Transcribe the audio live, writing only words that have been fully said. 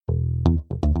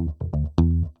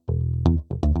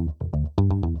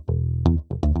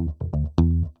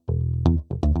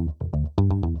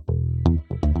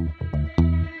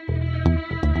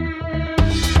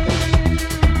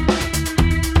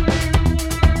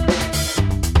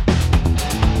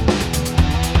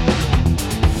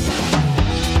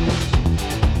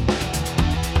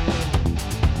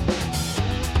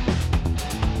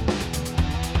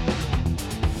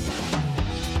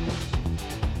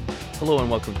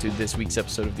welcome to this week's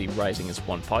episode of the Rising as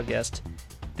One podcast.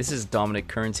 This is Dominic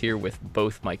Kearns here with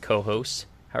both my co-hosts.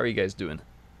 How are you guys doing?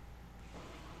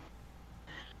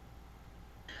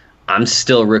 I'm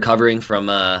still recovering from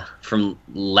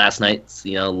last night's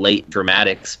late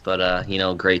dramatics, but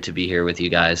great to be here with you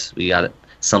guys. We got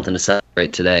something to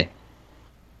celebrate today.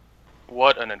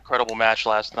 What an incredible match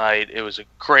last night. It was a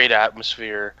great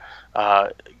atmosphere,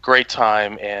 great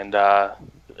time, and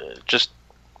just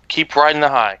keep riding the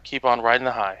high. Keep on riding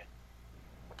the high.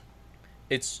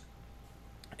 It's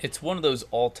one of those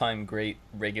all-time great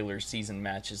regular season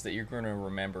matches that you're going to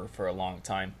remember for a long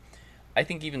time. I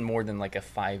think even more than like a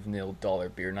 5-0 dollar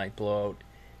beer night blowout.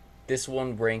 This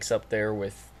one ranks up there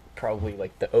with probably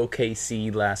like the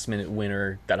OKC last-minute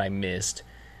winner that I missed.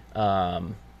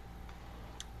 What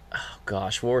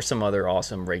were some other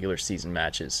awesome regular season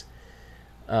matches?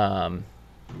 The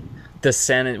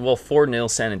 4-0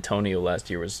 San Antonio last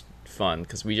year was fun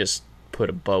because we just put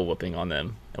a bow whooping on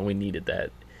them, and we needed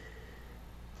that.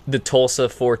 The Tulsa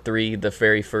 4-3, the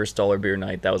very first dollar beer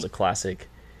night, that was a classic.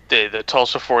 The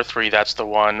Tulsa 4-3, that's the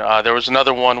one. There was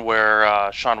another one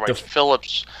where Sean Wright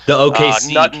Phillips, the OKC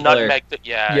killer. nutmeg. The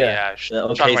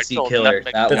OKC killer.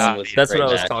 That's what I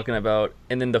was talking about.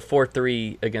 And then the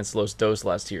 4-3 against Los Dos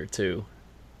last year too.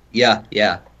 Yeah.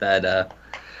 That.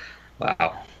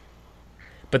 Wow.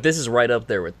 But this is right up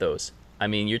there with those. I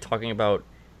mean, you're talking about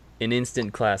an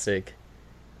instant classic.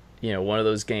 One of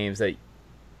those games that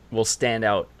will stand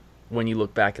out when you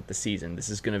look back at the season. This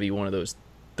is going to be one of those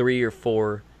 3 or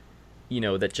 4.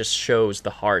 That just shows the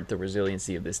heart, the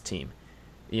resiliency of this team.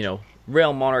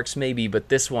 Real Monarchs maybe, but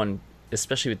this one,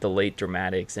 especially with the late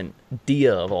dramatics and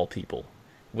Dia of all people,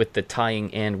 with the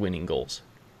tying and winning goals.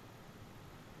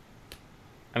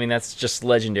 I mean, that's just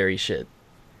legendary shit.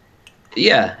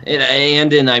 Yeah,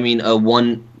 and in a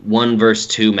 1 versus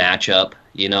 2 matchup,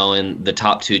 in the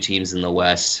top 2 teams in the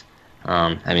West.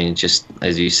 Just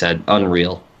as you said,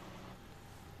 unreal.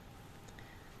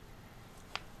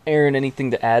 Aaron,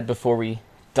 anything to add before we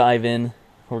dive in?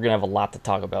 We're going to have a lot to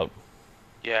talk about.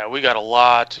 Yeah, we got a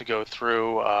lot to go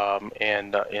through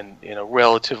and in a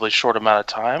relatively short amount of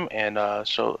time. And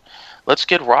so let's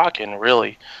get rocking,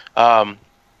 really.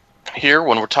 Here,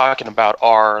 when we're talking about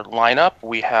our lineup,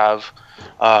 we have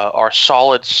our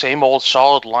same old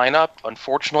solid lineup.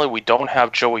 Unfortunately, we don't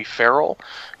have Joey Farrell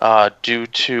due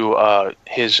to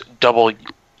his double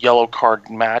yellow card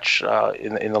match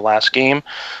in the last game,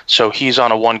 so he's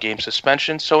on a 1-game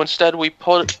suspension. So instead, we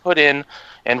put in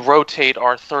and rotate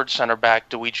our third center back,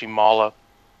 Dweiji Mala,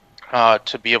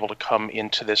 to be able to come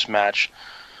into this match.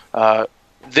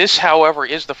 This, however,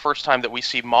 is the first time that we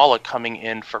see Mala coming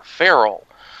in for Farrell.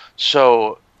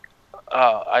 So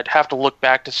I'd have to look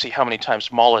back to see how many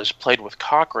times Mala has played with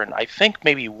Cochran. I think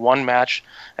maybe 1 match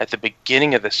at the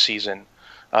beginning of the season,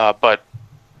 but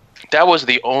that was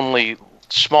the only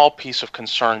small piece of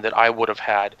concern that I would have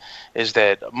had, is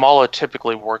that Mala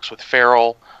typically works with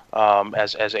Farrell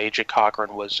as AJ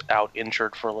Cochran was out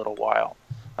injured for a little while.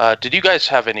 Did you guys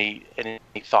have any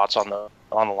thoughts on the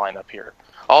lineup here?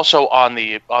 Also on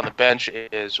the bench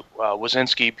is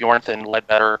Wazinski, Bjornthen,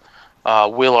 Ledbetter,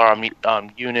 Wheeler on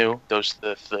Yunu. Those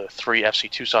the 3 FC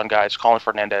Tucson guys. Colin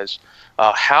Fernandez,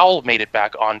 Howell made it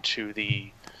back onto the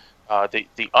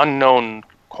unknown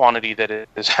quantity that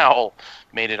is Howell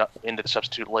made it into the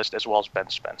substitute list, as well as Ben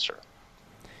Spencer.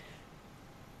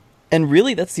 And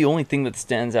really, that's the only thing that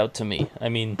stands out to me. I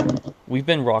mean, we've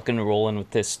been rocking and rolling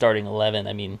with this starting 11.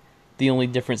 I mean, the only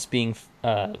difference being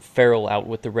Farrell out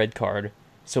with the red card,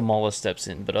 so Mala steps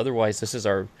in. But otherwise, this is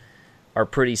our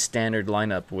pretty standard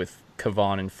lineup with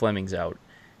Cavan and Fleming's out.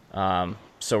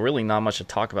 So really not much to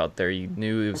talk about there. You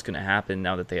knew it was going to happen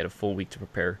now that they had a full week to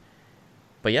prepare.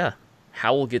 But yeah,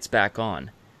 Howell gets back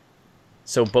on.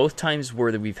 So both times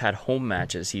where we've had home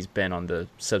matches, he's been on the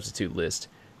substitute list,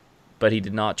 but he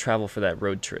did not travel for that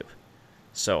road trip.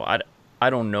 So I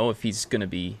don't know if he's going to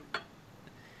be...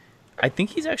 I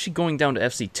think he's actually going down to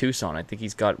FC Tucson. I think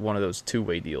he's got one of those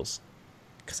 2-way deals,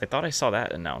 because I thought I saw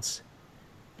that announced.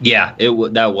 Yeah,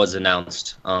 that was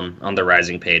announced on the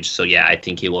Rising page. So yeah, I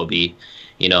think he will be.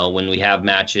 When we have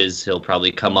matches, he'll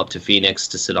probably come up to Phoenix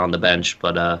to sit on the bench,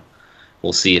 but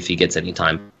we'll see if he gets any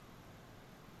time.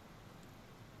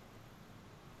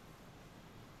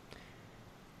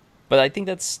 But I think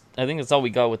that's all we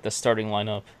got with the starting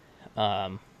lineup.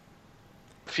 Up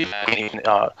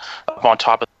on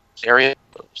top of this area,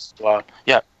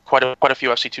 quite a few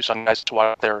FC Tucson guys to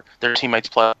watch their teammates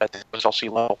play at the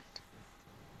SLC level.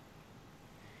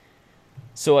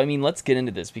 So I mean, let's get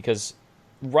into this, because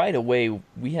right away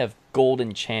we have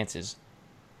golden chances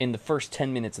in the first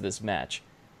 10 minutes of this match.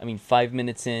 I mean, 5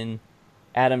 minutes in,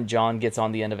 Adam John gets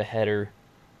on the end of a header.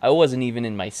 I wasn't even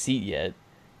in my seat yet,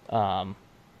 but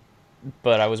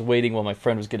I was waiting while my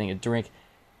friend was getting a drink,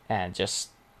 and just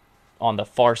on the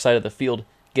far side of the field,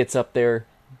 gets up there,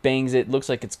 bangs it, looks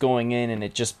like it's going in, and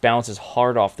it just bounces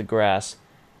hard off the grass,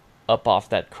 up off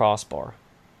that crossbar.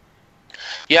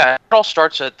 Yeah, it all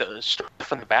starts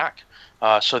from the back.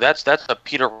 So that's a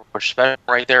Peter special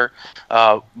right there.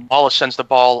 Mala sends the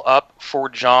ball up for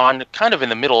John, kind of in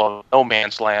the middle of no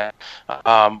man's land.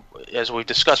 As we've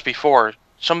discussed before,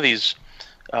 some of these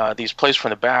plays from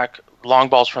the back, long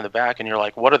balls from the back, and you're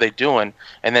like, what are they doing?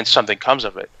 And then something comes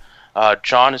of it.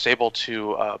 John is able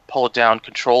to pull it down,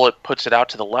 control it, puts it out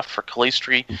to the left for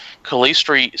Calistri.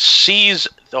 Calistri sees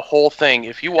the whole thing.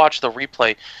 If you watch the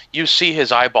replay, you see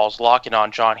his eyeballs locking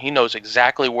on John. He knows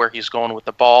exactly where he's going with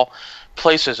the ball,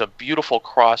 places a beautiful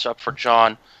cross up for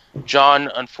John.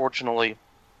 John, unfortunately,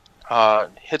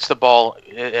 hits the ball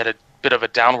at a bit of a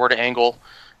downward angle.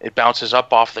 It bounces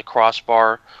up off the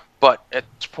crossbar. But at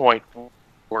this point,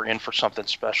 we're in for something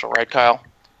special, right, Kyle?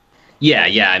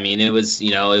 Yeah. I mean, it was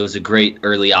a great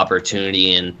early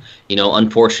opportunity, and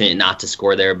unfortunate not to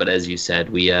score there. But as you said,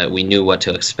 we knew what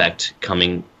to expect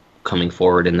coming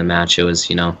forward in the match. It was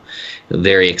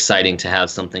very exciting to have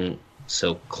something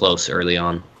so close early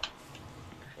on.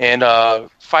 And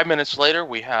 5 minutes later,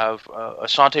 we have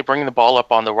Asante bringing the ball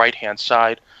up on the right hand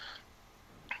side.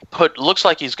 Looks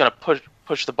like he's going to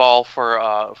push the ball for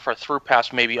a through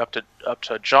pass, maybe up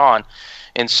to John.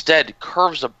 Instead,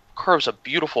 curves a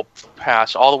beautiful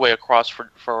pass all the way across for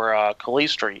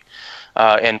Calistri.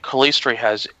 And Calistri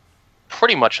has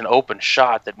pretty much an open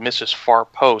shot that misses far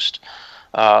post.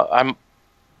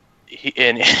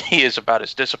 He is about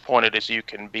as disappointed as you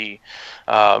can be,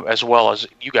 as well as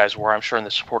you guys were, I'm sure, in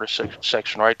the supporter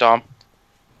section, right, Dom?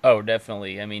 Oh,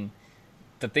 definitely. I mean,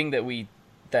 the thing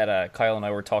that Kyle and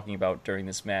I were talking about during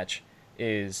this match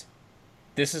is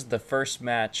this is the first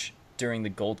match during the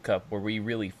Gold Cup where we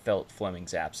really felt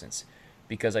Fleming's absence,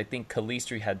 because I think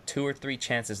Calistri had 2 or 3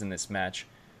 chances in this match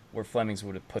where Flemings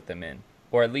would have put them in,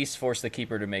 or at least forced the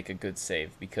keeper to make a good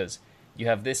save, because you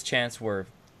have this chance where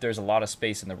there's a lot of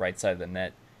space in the right side of the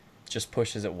net, just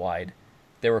pushes it wide.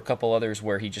 There were a couple others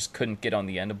where he just couldn't get on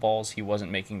the end of balls. He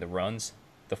wasn't making the runs,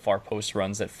 the far post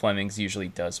runs that Flemings usually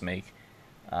does make.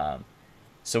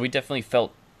 So we definitely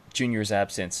felt Junior's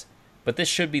absence, but this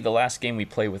should be the last game we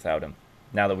play without him,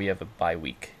 now that we have a bye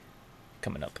week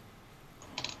coming up.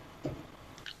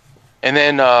 And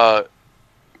then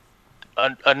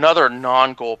another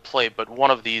non-goal play, but one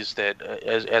of these that,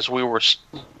 as we were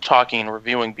talking and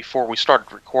reviewing before we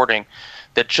started recording,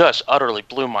 that just utterly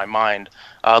blew my mind.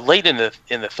 Late in the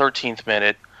 13th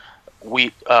minute,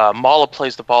 Mala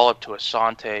plays the ball up to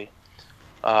Asante.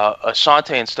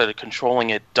 Asante, instead of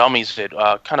controlling it, dummies it,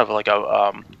 kind of like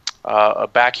a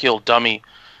backheel dummy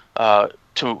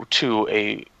to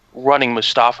a running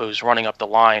Mustafa who's running up the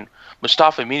line.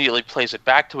 Mustafa immediately plays it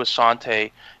back to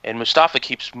Asante, and Mustafa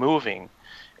keeps moving,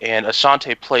 and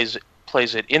Asante plays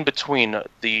it in between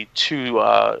the two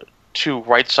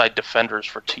right side defenders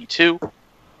for T2.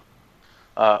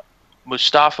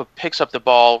 Mustafa picks up the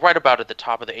ball right about at the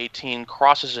top of the 18,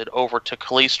 crosses it over to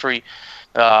Calistri,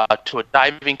 to a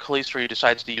diving Calistri who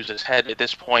decides to use his head at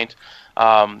this point,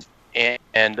 and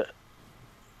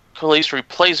Calistri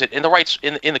plays it in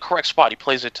the correct spot. He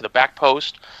plays it to the back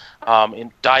post,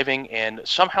 in diving, and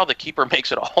somehow the keeper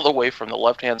makes it all the way from the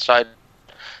left-hand side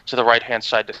to the right-hand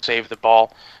side to save the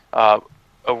ball. A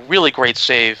really great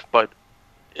save, but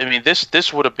I mean,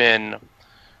 this would have been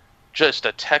just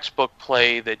a textbook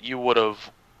play that you would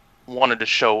have wanted to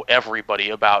show everybody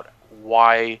about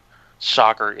why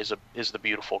soccer is the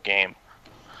beautiful game.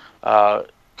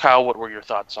 Kyle, what were your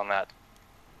thoughts on that?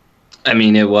 I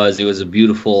mean, it was a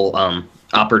beautiful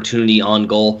opportunity on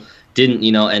goal. Didn't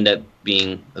end up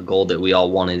being a goal that we all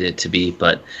wanted it to be,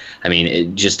 but I mean,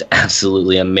 it just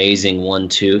absolutely amazing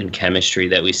 1-2 and chemistry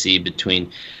that we see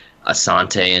between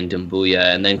Asante and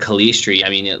Dumbuya, and then Calistri. I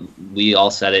mean, we all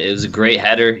said it. It was a great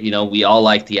header. We all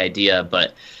liked the idea,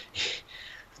 but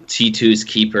T2's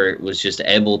keeper was just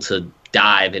able to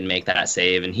dive and make that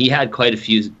save, and he had quite a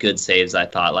few good saves, I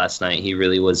thought, last night. He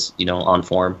really was, on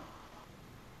form.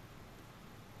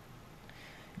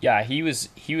 Yeah, he was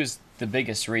the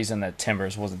biggest reason that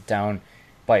Timbers wasn't down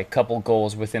by a couple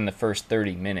goals within the first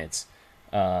 30 minutes.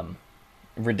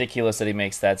 Ridiculous that he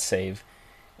makes that save.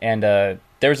 And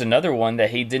there's another one that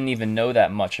he didn't even know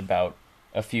that much about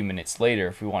a few minutes later,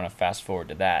 if we want to fast forward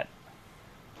to that.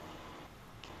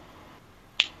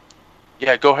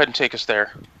 Yeah, go ahead and take us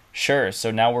there. Sure. So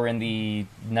now we're in the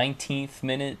 19th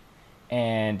minute,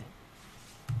 and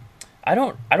I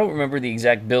don't remember the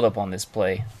exact build-up on this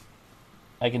play.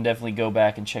 I can definitely go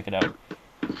back and check it out.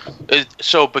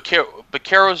 So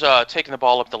Baquero's taking the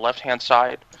ball up the left-hand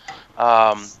side,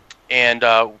 and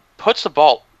puts the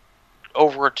ball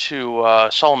over to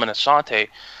Solomon Asante,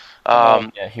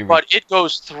 but it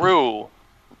goes through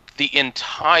the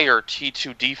entire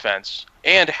T2 defense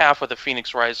and half of the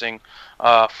Phoenix Rising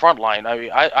front line. I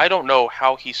mean, I don't know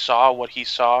how he saw what he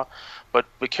saw, but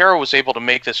Baquero was able to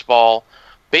make this ball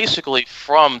basically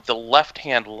from the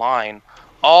left-hand line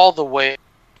all the way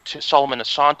to Solomon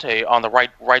Asante on the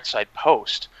right side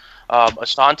post.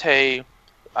 Asante,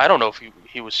 I don't know if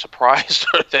he was surprised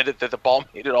that the ball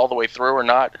made it all the way through or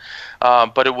not,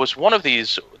 but it was one of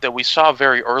these that we saw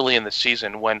very early in the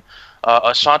season when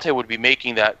Asante would be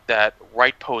making that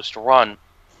right post run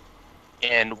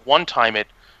and one-time it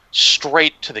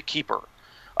straight to the keeper.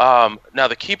 Now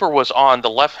the keeper was on the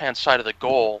left-hand side of the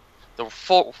goal. The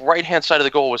full right-hand side of the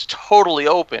goal was totally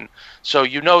open, so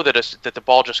you know that the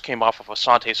ball just came off of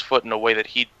Asante's foot in a way that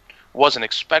he wasn't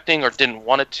expecting or didn't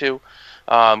want it to.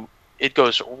 It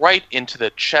goes right into the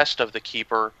chest of the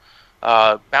keeper,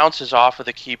 bounces off of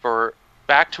the keeper,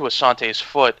 back to Asante's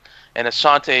foot, and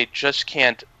Asante just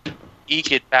can't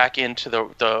eke it back into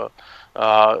the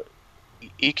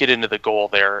goal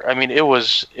there. I mean, it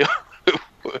was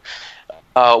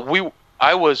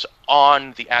I was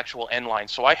on the actual end line,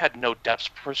 so I had no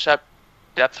depth perception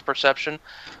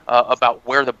about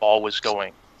where the ball was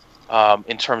going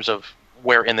in terms of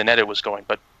where in the net it was going,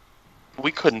 but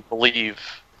we couldn't believe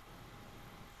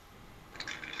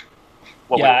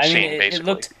what we were seeing,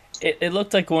 basically. It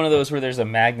looked like one of those where there's a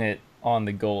magnet on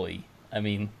the goalie. I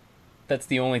mean, that's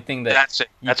the only thing that that's it.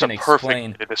 That's a perfect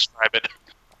way to describe it.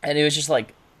 And it was just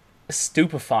like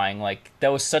stupefying. Like, that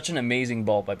was such an amazing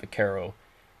ball by Baquero.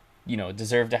 You know,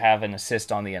 deserved to have an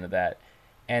assist on the end of that.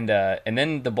 And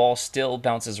then the ball still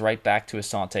bounces right back to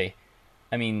Asante.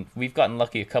 I mean, we've gotten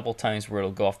lucky a couple times where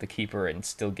it'll go off the keeper and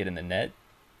still get in the net,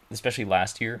 especially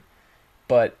last year.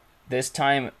 But this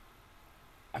time,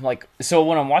 I'm like, so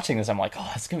when I'm watching this, I'm like,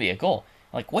 oh, it's going to be a goal.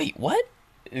 I'm like, wait, what?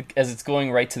 As it's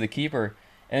going right to the keeper,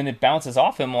 and it bounces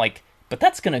off him, like, but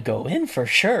that's going to go in for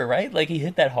sure, right? Like, he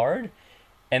hit that hard.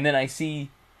 And then I see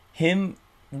him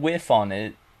whiff on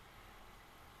it,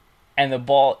 and the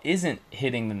ball isn't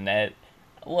hitting the net.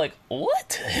 I'm like,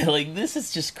 what? Like, this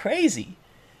is just crazy.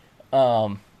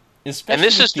 Especially and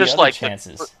this with is the just other like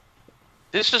chances.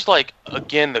 this is like,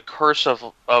 again, the curse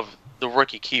of the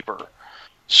rookie keeper.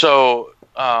 So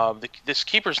this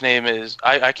keeper's name is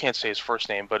I can't say his first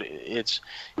name, but it's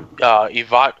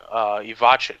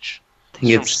Ivacic.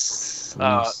 It's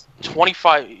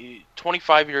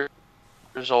 25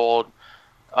 years old.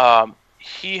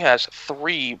 He has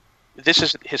three. This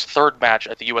is his third match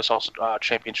at the USL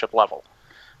Championship level.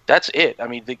 That's it. I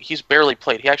mean, he's barely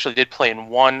played. He actually did play in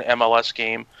one MLS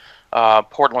game,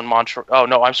 Portland Montreal. Oh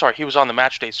no, I'm sorry. He was on the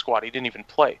match day squad. He didn't even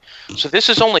play. So this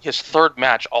is only his third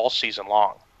match all season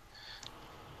long.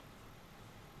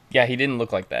 Yeah, he didn't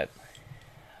look like that.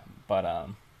 But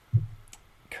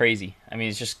crazy. I mean,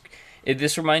 it's just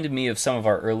this reminded me of some of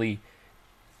our early,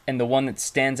 and the one that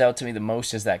stands out to me the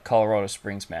most is that Colorado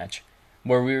Springs match,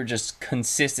 where we were just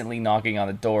consistently knocking on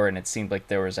the door, and it seemed like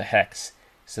there was a hex,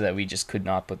 so that we just could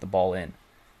not put the ball in.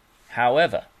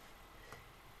 However,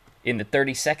 in the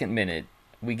 32nd minute,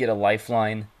 we get a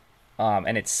lifeline,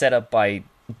 and it's set up by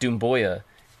Doumbouya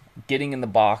getting in the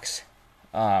box,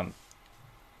 and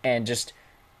just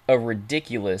a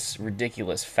ridiculous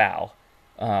foul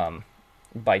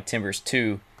by Timbers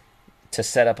 2 to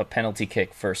set up a penalty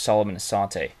kick for Solomon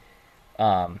Asante.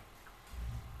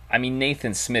 I mean,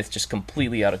 Nathan Smith just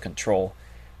completely out of control,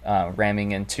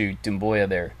 ramming into Doumbouya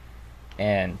there.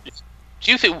 And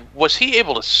do you think, was he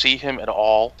able to see him at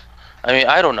all? I mean,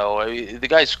 I don't know. I mean, the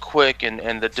guy's quick,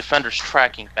 and the defender's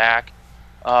tracking back.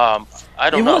 I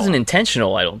don't know. It wasn't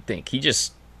intentional, I don't think.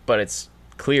 But it's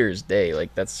clear as day.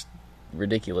 Like, that's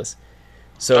ridiculous.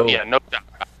 So yeah, no doubt.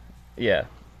 Yeah,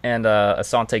 and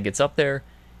Asante gets up there,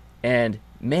 and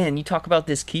man, you talk about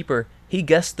this keeper. He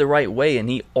guessed the right way, and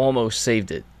he almost saved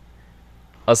it.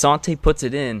 Asante puts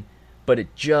it in, but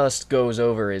it just goes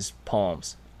over his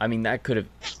palms. I mean, that could have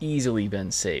easily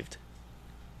been saved.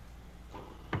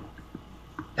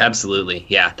 Absolutely.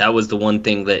 Yeah, that was the one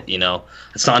thing that,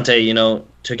 Asante,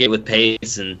 took it with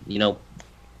pace and,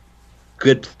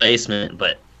 good placement,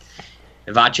 but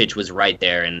Ivacic was right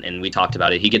there, and we talked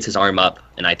about it. He gets his arm up,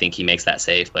 and I think he makes that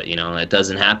save, but, it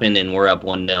doesn't happen, and we're up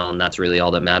 1-0, and that's really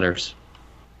all that matters.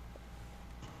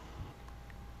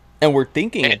 And we're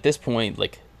thinking at this point,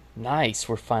 like, nice,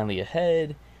 we're finally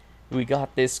ahead. We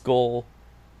got this goal.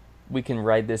 We can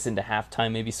ride this into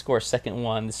halftime, maybe score a second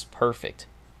one. This is perfect.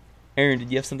 Aaron,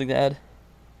 did you have something to add?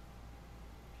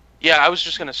 Yeah, I was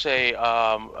just gonna say,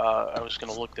 I was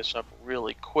gonna look this up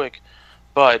really quick,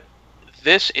 but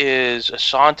this is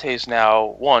Asante's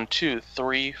now one, two,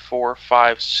 three, four,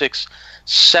 five, six,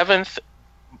 seventh,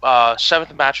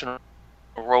 seventh match in a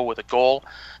row with a goal.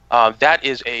 That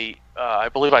is I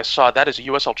believe I saw that is a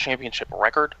USL Championship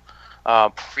record,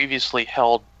 previously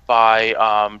held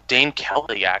by Dane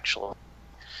Kelly, actually.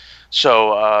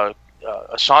 So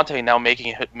Asante now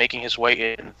making his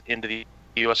way into the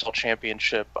USL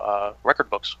Championship record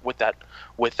books with that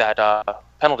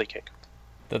penalty kick.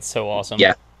 That's so awesome.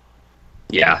 Yeah,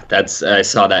 yeah, I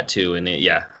saw that too, and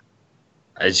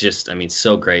it's just, I mean,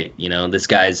 so great. This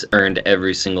guy's earned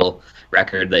every single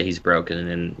record that he's broken,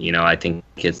 and I think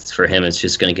it's for him. It's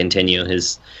just going to continue.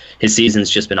 His season's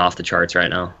just been off the charts right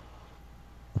now.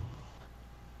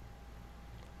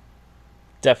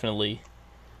 Definitely.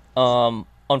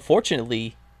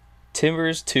 Unfortunately,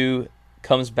 Timbers 2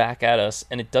 comes back at us,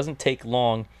 and it doesn't take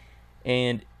long,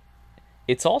 and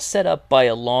it's all set up by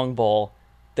a long ball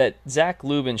that Zach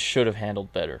Lubin should have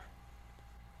handled better.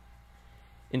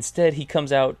 Instead, he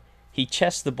comes out, he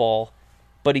chests the ball,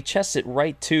 but he chests it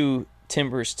right to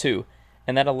Timbers 2,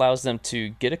 and that allows them to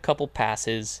get a couple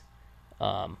passes.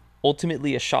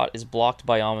 Ultimately, a shot is blocked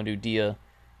by Amadou Dia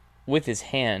with his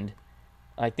hand.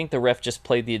 I think the ref just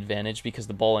played the advantage because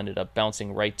the ball ended up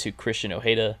bouncing right to Christian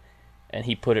Ojeda, and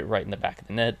he put it right in the back of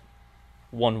the net.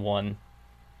 1-1.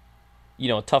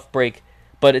 A tough break,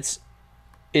 but it's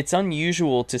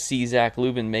unusual to see Zach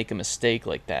Lubin make a mistake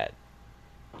like that.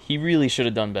 He really should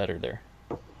have done better there.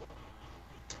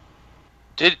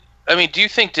 Do you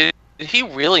think did he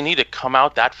really need to come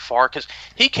out that far? Because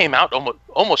he came out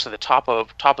almost at the top of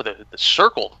the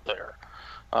circle there,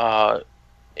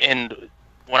 and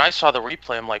when I saw the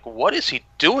replay, I'm like, what is he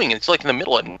doing? It's like in the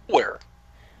middle of nowhere.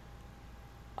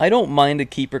 I don't mind a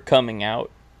keeper coming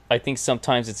out. I think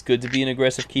sometimes it's good to be an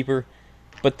aggressive keeper,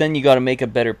 but then you got to make a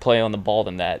better play on the ball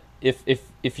than that.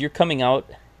 If you're coming out,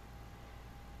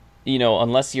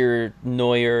 unless you're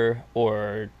Neuer,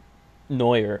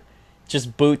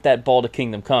 just boot that ball to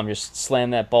Kingdom Come. Just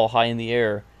slam that ball high in the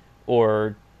air,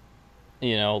 or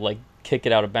kick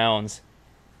it out of bounds.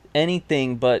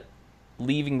 Anything but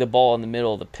leaving the ball in the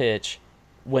middle of the pitch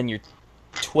when you're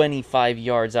 25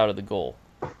 yards out of the goal.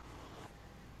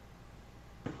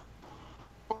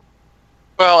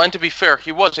 Well, and to be fair,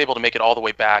 he was able to make it all the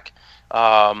way back.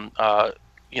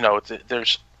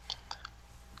 There's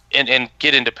and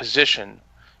get into position.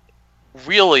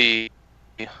 Really,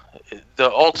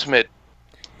 the ultimate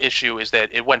issue is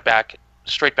that it went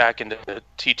straight back into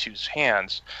T2's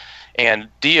hands, and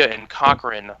Dia and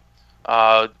Cochran,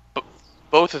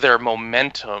 both of their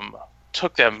momentum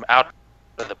took them out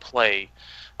of the play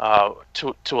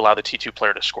to allow the T2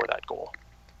 player to score that goal.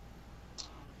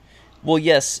 Well,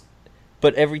 yes,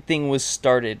 but everything was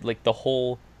started. Like, the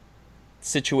whole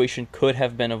situation could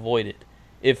have been avoided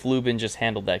if Lubin just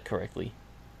handled that correctly.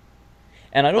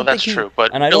 And I don't think true,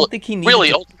 but I don't think he needed really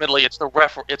to... ultimately it's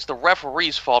the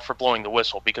referee's fault for blowing the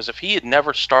whistle, because if he had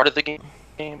never started the game,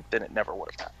 then it never would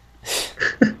have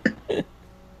happened.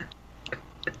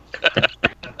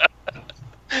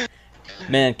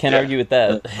 Man, can't argue with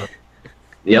that.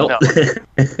 Yep.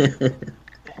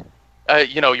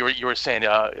 No. You were saying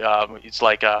it's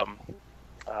like I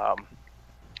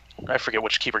forget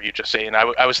which keeper you just say, and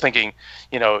I was thinking,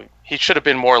 he should have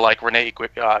been more like Rene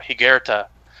Higuerta,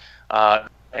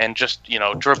 and just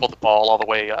dribbled the ball all the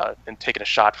way and taken a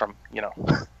shot from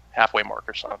halfway mark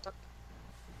or something.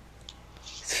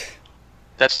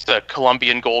 That's the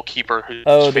Colombian goalkeeper who's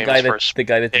famous for the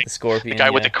guy that did the scorpion. The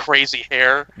guy with the crazy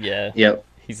hair. Yeah. Yep.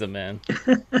 He's a man.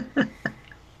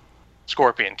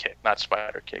 Scorpion kick, not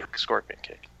spider kick. Scorpion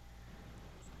kick.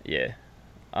 Yeah.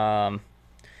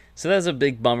 So that's a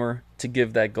big bummer to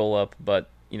give that goal up, but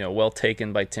well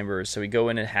taken by Timbers. So we go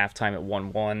in at halftime at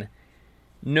 1-1.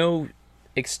 No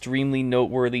extremely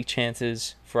noteworthy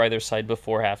chances for either side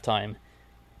before halftime.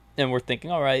 And we're thinking,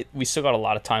 all right, we still got a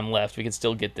lot of time left. We can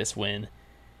still get this win.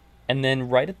 And then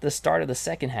right at the start of the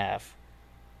second half,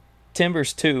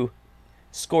 Timbers 2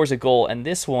 scores a goal. And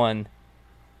this one,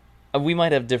 we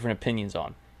might have different opinions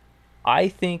on. I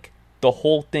think the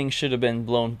whole thing should have been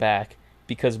blown back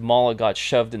because Mala got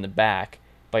shoved in the back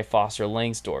by Foster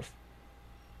Langsdorff.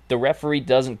 The referee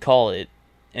doesn't call it,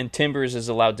 and Timbers is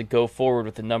allowed to go forward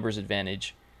with the numbers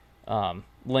advantage.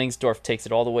 Langsdorff takes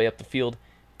it all the way up the field,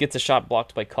 gets a shot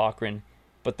blocked by Cochran,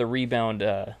 but the rebound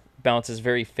bounces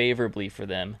very favorably for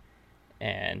them,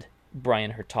 and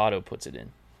Brian Hurtado puts it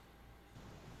in.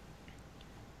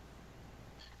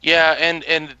 Yeah,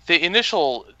 and the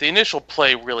initial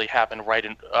play really happened right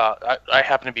in. I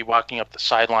happened to be walking up the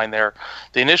sideline there.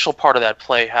 The initial part of that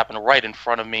play happened right in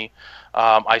front of me.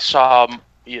 I saw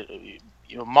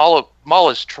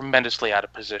Mala's tremendously out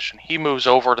of position. He moves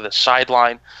over to the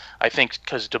sideline, I think,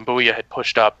 because Dumbuya had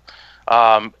pushed up.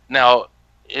 Now,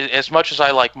 as much as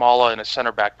I like Mala in a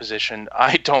center back position,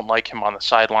 I don't like him on the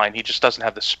sideline. He just doesn't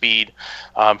have the speed.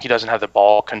 He doesn't have the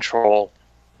ball control.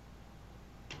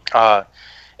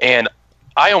 And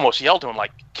I almost yelled to him,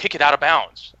 like, kick it out of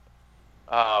bounds.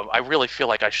 I really feel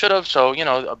like I should have, so,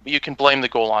 you can blame the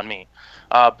goal on me.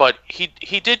 But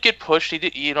he did get pushed. He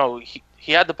did,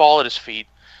 he had the ball at his feet.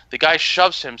 The guy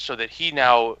shoves him so that he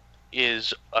now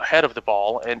is ahead of the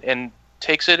ball and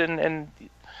takes it, and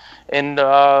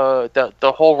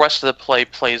the whole rest of the play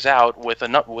plays out with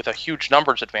a huge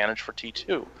numbers advantage for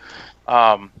T2.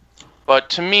 But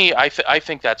to me, I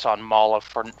think that's on Mala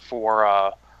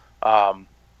for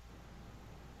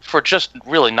just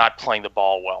really not playing the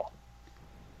ball well.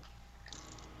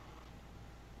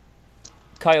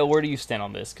 Kyle, where do you stand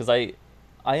on this? Because I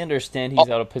understand he's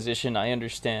out of position. I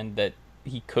understand that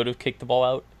he could have kicked the ball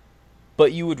out,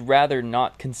 but you would rather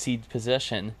not concede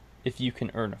possession if you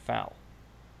can earn a foul.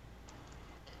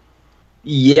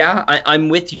 Yeah, I'm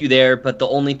with you there, but the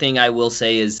only thing I will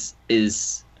say is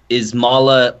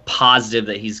Mala positive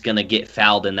that he's going to get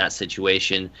fouled in that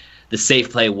situation? The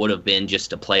safe play would have been just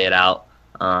to play it out.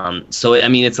 So, I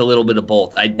mean, it's a little bit of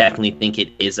both. I definitely think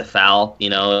it is a foul.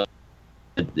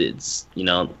 It's,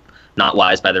 not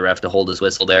wise by the ref to hold his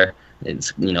whistle there.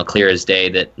 It's, clear as day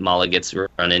that Mala gets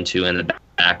run into in the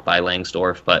back by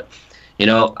Langsdorff. But,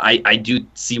 I do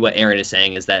see what Aaron is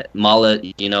saying is that Mala,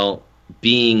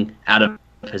 being out of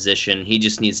position, he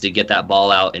just needs to get that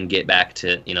ball out and get back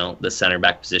to, the center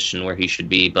back position where he should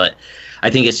be. But I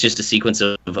think it's just a sequence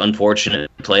of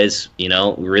unfortunate plays,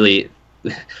 really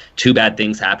two bad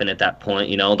things happen at that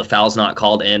point. The foul's not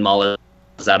called and Mala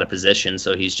is out of position,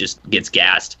 so he's just gets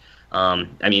gassed. I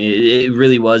mean, it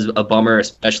really was a bummer,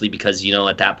 especially because,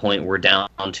 at that point we're down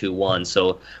 2-1.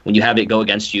 So when you have it go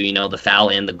against you, the foul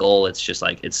and the goal, it's just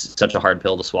like, it's such a hard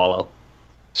pill to swallow.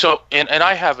 So, and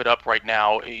I have it up right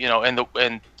now,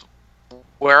 and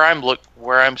where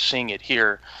I'm seeing it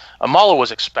here, Mala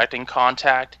was expecting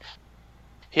contact.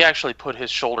 He actually put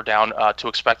his shoulder down to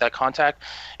expect that contact,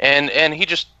 and he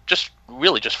just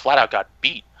really just flat out got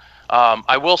beat.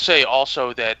 I will say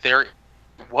also that there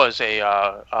was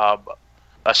a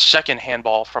second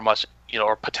handball from us,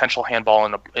 or potential handball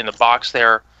in the box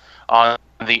there on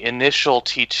the initial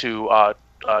T2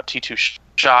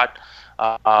 shot.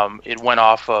 It went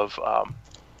off of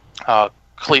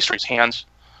Calistри's hands,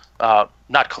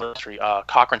 not Calistri,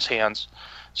 Cochran's hands.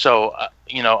 So,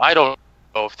 I don't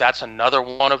know if that's another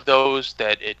one of those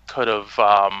that it could have,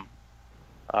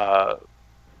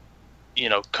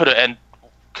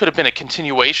 could have been a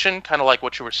continuation, kind of like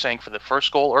what you were saying for the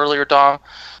first goal earlier, Dom.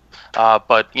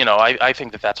 But, I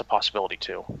think that that's a possibility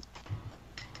too.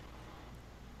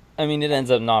 I mean, it ends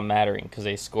up not mattering because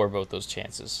they score both those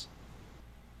chances.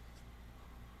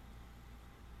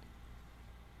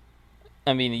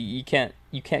 I mean, you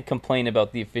can't complain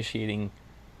about the officiating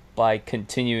by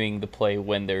continuing the play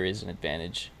when there is an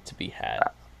advantage to be had.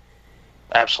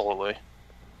 Absolutely.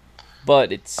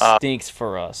 But it stinks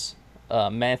for us.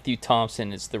 Matthew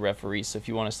Thompson is the referee, so if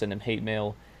you want to send him hate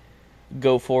mail,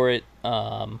 go for it.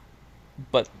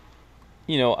 But,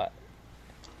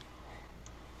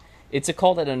 it's a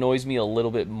call that annoys me a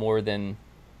little bit more than...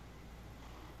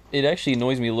 It actually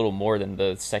annoys me a little more than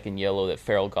the second yellow that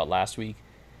Farrell got last week.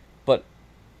 But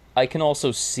I can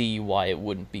also see why it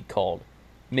wouldn't be called.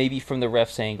 Maybe from the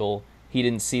ref's angle, he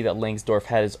didn't see that Langsdorff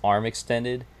had his arm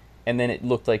extended, and then it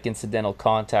looked like incidental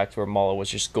contact where Mala was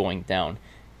just going down.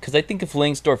 Because I think if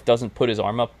Langsdorff doesn't put his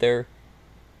arm up there,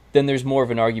 then there's more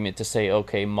of an argument to say,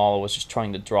 okay, Mala was just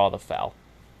trying to draw the foul.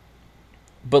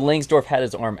 But Langsdorff had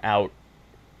his arm out,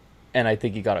 and I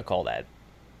think you got to call that,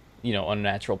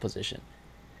 unnatural position.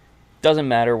 Doesn't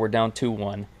matter, we're down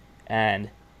 2-1, and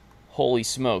holy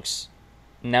smokes,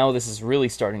 now this is really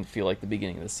starting to feel like the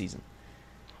beginning of the season.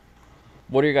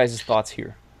 What are your guys' thoughts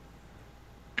here?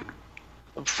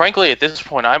 Frankly, at this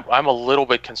point, I'm a little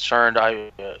bit concerned.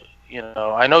 I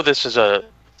know this is a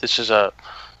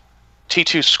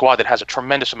T2 squad that has a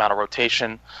tremendous amount of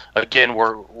rotation. Again,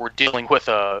 we're dealing with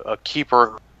a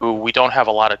keeper who we don't have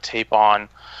a lot of tape on.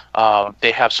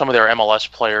 They have some of their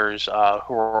MLS players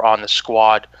who are on the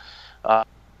squad,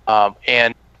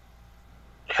 and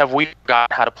have we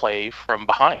forgotten how to play from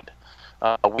behind?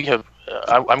 We have.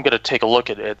 I'm going to take a look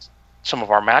at some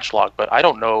of our match log, but I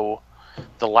don't know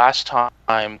the last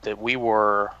time that we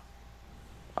were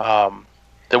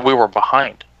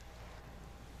behind.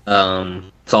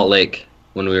 Salt Lake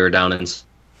when we were down in.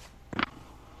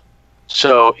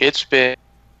 So it's been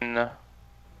a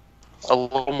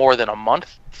little more than a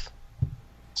month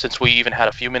since we even had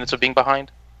a few minutes of being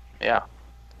behind. Yeah.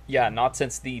 Yeah, not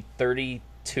since the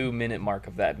 32-minute mark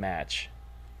of that match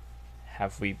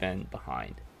have we been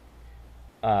behind.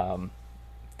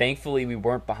 Thankfully, we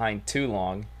weren't behind too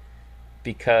long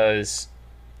because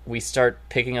we start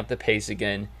picking up the pace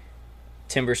again.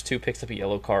 Timbers 2 picks up a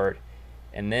yellow card,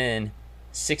 and then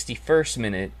 61st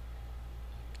minute,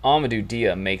 Amadou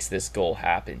Dia makes this goal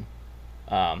happen.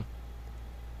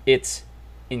 It's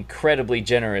incredibly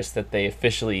generous that they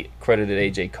officially credited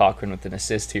AJ Cochran with an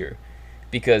assist here,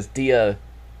 because Dia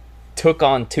took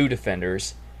on two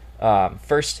defenders.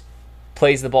 First,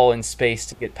 plays the ball in space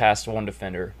to get past one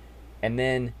defender, and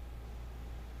then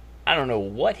I don't know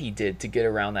what he did to get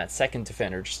around that second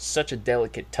defender. Just such a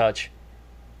delicate touch.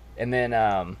 And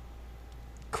then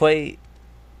Clay.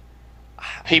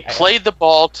 He played the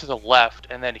ball to the left,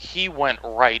 and then he went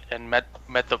right and met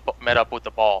up with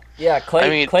the ball. Yeah, Clay. I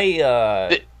mean,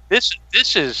 Clay.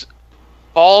 This is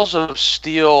balls of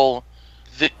steel,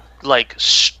 like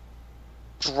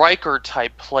striker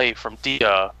type play from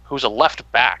Dia, who's a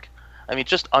left back. I mean,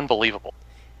 just unbelievable.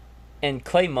 And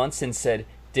Clay Munson said,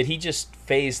 "Did he just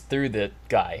phase through the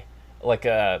guy, like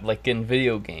in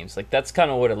video games? Like that's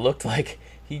kind of what it looked like.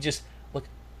 He just look.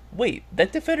 Wait,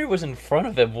 that defender was in front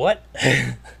of him. What?"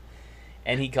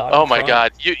 And he got. Oh my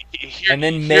God! And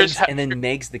then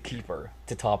Megs the keeper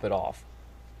to top it off.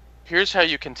 Here's how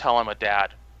you can tell I'm a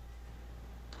dad.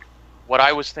 What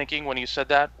I was thinking when you said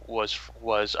that was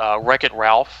Wreck-It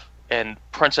Ralph and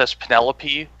Princess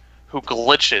Penelope, who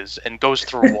glitches and goes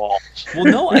through walls. Well,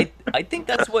 no, I think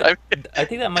that's what I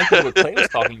think that might be what Clay was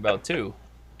talking about too.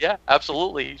 Yeah,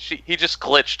 absolutely. He just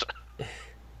glitched.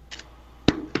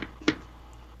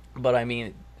 But I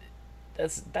mean,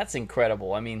 that's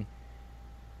incredible. I mean,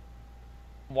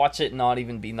 watch it not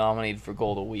even be nominated for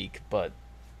Goal of the Week, but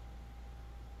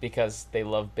because they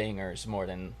love bangers more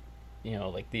than,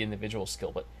 like the individual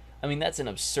skill. But I mean, that's an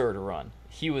absurd run.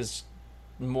 He was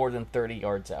more than 30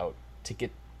 yards out to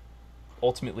get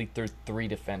ultimately through three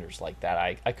defenders like that.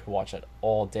 I could watch that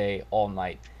all day, all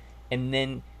night. And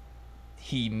then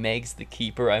he makes the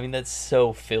keeper. I mean, that's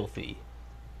so filthy.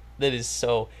 That is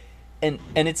so... And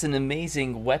it's an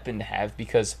amazing weapon to have,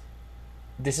 because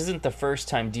this isn't the first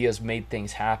time Diaz made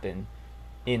things happen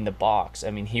in the box. I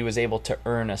mean, he was able to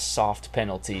earn a soft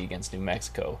penalty against New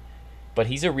Mexico. But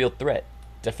he's a real threat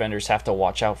defenders have to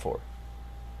watch out for.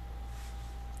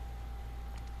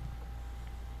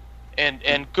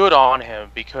 And good on him,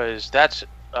 because that's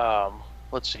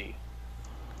let's see.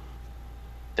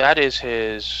 That is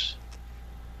his...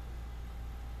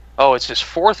 Oh, it's his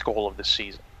fourth goal of the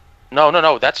season. No.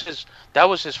 That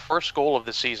was his first goal of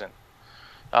the season.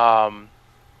 And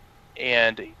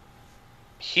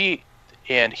he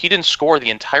didn't score the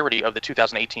entirety of the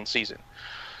 2018 season.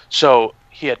 So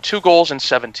he had 2 goals in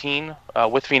 17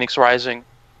 with Phoenix Rising.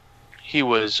 He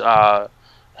was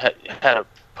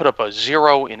put up a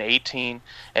 0 in 18,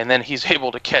 and then he's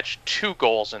able to catch 2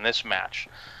 goals in this match.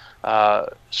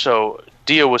 So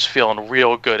Dia was feeling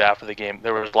real good after the game.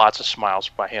 There was lots of smiles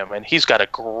by him, and he's got a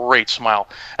great smile.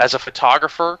 As a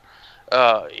photographer,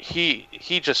 he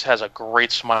just has a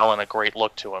great smile and a great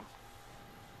look to him.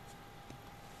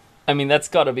 I mean, that's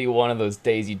got to be one of those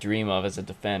days you dream of as a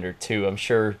defender, too. I'm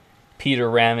sure Peter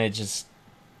Ramage is,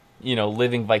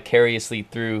 living vicariously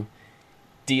through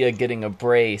Dia getting a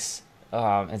brace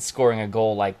and scoring a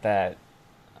goal like that.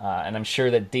 And I'm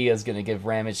sure that Dia's going to give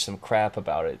Ramage some crap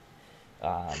about it.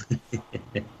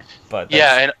 But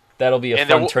yeah, that'll be a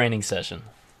fun training session.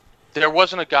 There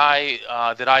wasn't a guy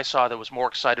that I saw that was more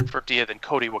excited for Dia than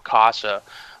Cody Wakasa.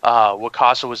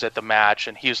 Wakasa was at the match,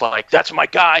 and he was like, "That's my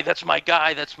guy! That's my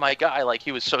guy! That's my guy!" Like,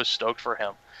 he was so stoked for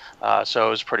him. So it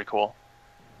was pretty cool.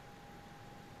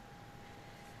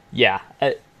 Yeah,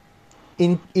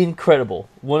 incredible.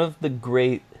 One of the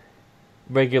great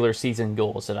regular season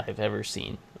goals that I've ever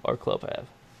seen our club have.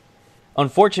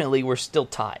 Unfortunately, we're still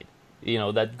tied.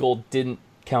 That goal didn't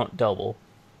count double,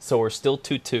 so we're still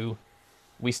 2-2.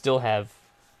 We still have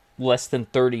less than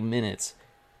 30 minutes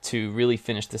to really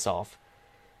finish this off.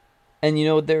 And,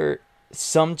 there are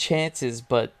some chances,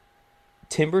 but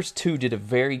Timbers 2 did a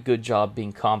very good job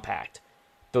being compact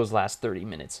those last 30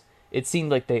 minutes. It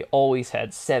seemed like they always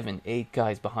had 7, 8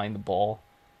 guys behind the ball,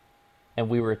 and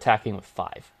we were attacking with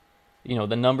 5.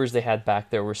 The numbers they had back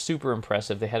there were super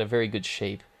impressive. They had a very good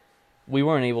shape. We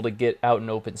weren't able to get out in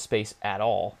open space at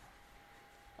all.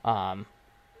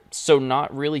 So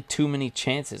not really too many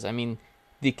chances. I mean,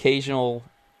 the occasional,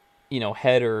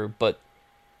 header, but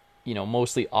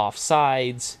mostly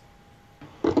offsides.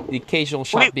 The occasional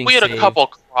shot being We had saved. a couple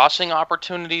crossing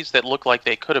opportunities that looked like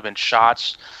they could have been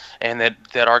shots, and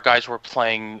that our guys were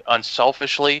playing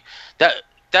unselfishly.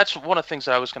 That's one of the things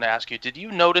that I was going to ask you. Did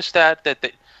you notice that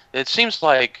it seems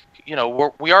like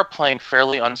we are playing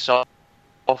fairly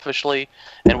unselfishly,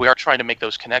 and we are trying to make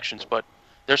those connections, but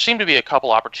there seemed to be a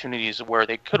couple opportunities where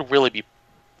they could really be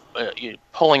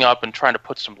pulling up and trying to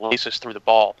put some laces through the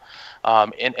ball,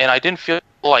 and I didn't feel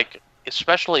like,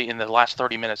 especially in the last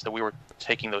 30 minutes, that we were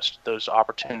taking those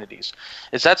opportunities.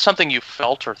 Is that something you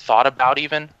felt or thought about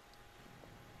even?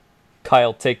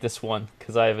 Kyle, take this one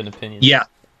because I have an opinion. Yeah,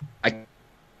 I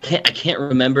can't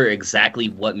remember exactly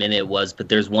what minute it was, but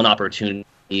there's one opportunity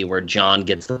where John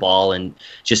gets the ball and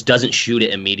just doesn't shoot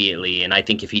it immediately. And I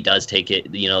think if he does take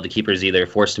it, the keeper's either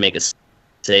forced to make a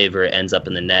save or it ends up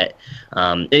in the net.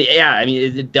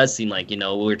 It does seem like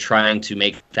we're trying to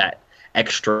make that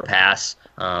extra pass.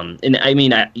 And I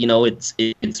mean,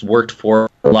 it's worked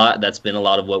for a lot. That's been a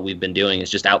lot of what we've been doing,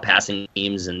 is just outpassing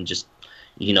teams and just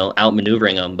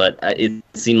outmaneuvering them. But it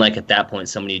seemed like at that point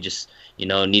somebody just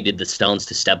needed the Stones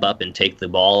to step up and take the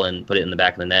ball and put it in the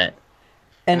back of the net.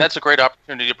 And that's a great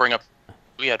opportunity to bring up.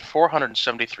 We had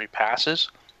 473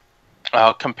 passes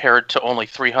compared to only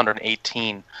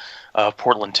 318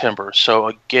 Portland Timbers. So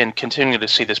again, continuing to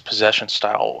see this possession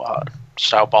style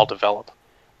ball develop.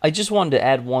 I just wanted to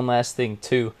add one last thing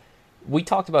too. We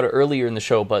talked about it earlier in the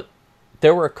show, but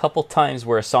there were a couple times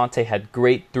where Asante had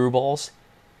great through balls,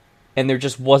 and there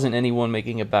just wasn't anyone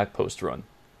making a back post run.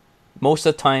 Most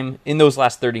of the time, in those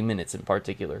last 30 minutes in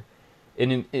particular.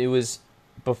 And it was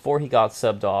before he got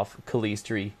subbed off,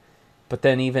 Calistri, but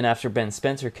then even after Ben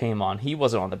Spencer came on, he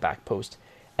wasn't on the back post.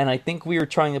 And I think we were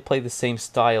trying to play the same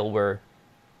style where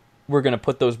we're going to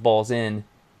put those balls in,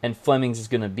 and Flemings is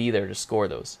going to be there to score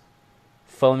those.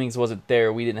 Flemings wasn't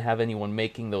there, we didn't have anyone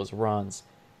making those runs,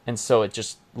 and so it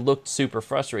just looked super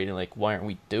frustrating, like, why aren't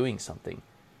we doing something?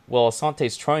 Well,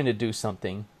 Asante's trying to do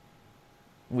something,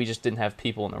 we just didn't have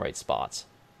people in the right spots.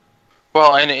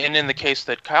 Well, and in the case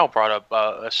that Kyle brought up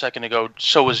a second ago,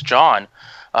 so was John.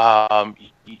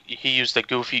 He used the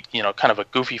goofy, kind of a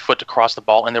goofy foot to cross the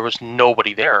ball, and there was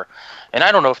nobody there. And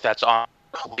I don't know if that's on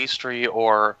Calistri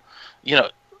or,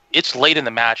 it's late in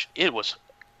the match. It was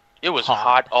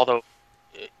hot, although,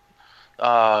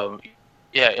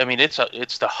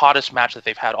 it's the hottest match that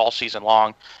they've had all season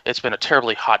long. It's been a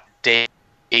terribly hot day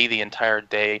the entire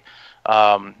day.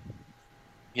 I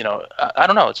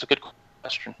don't know. It's a good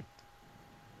question.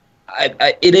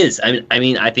 It is. I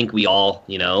mean, I think we all,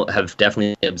 have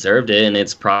definitely observed it, and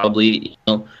it's probably,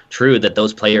 true that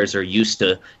those players are used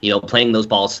to, playing those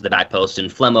balls to the back post, and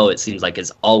Flemo, it seems like,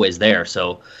 is always there.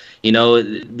 So,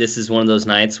 this is one of those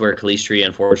nights where Calistri,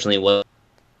 unfortunately,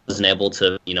 wasn't able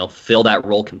to, fill that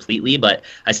role completely, but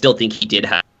I still think he did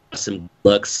have some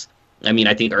looks. I mean,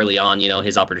 I think early on,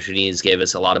 his opportunities gave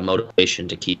us a lot of motivation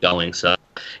to keep going. So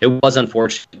it was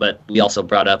unfortunate, but we also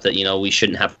brought up that, we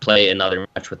shouldn't have to play another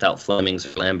match without Flemings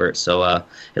or Lambert. So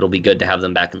it'll be good to have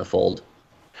them back in the fold.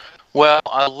 Well,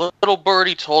 a little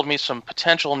birdie told me some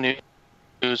potential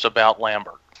news about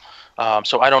Lambert.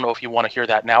 So I don't know if you want to hear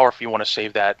that now or if you want to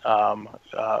save that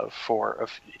for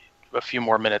a few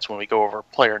more minutes when we go over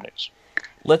player news.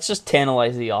 Let's just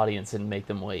tantalize the audience and make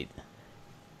them wait.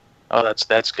 Oh,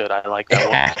 that's good. I like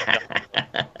that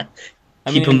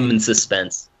one. Keep them in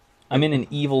suspense. I'm in an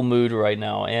evil mood right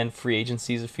now, and free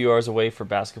agency is a few hours away for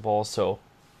basketball, so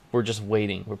we're just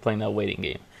waiting. We're playing that waiting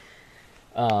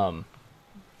game.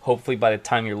 Hopefully by the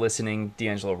time you're listening,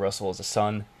 D'Angelo Russell is a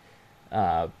Sun,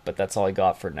 but that's all I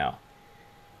got for now.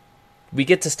 We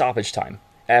get to stoppage time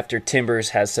after Timbers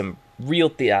has some real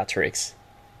theatrics.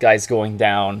 Guys going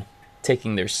down,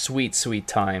 taking their sweet, sweet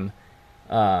time.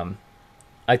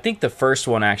 I think the first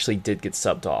one actually did get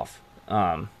subbed off.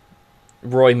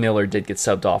 Roy Miller did get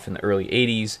subbed off in the early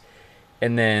 80s.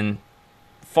 And then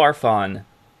Farfan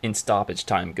in stoppage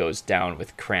time goes down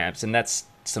with cramps. And that's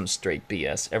some straight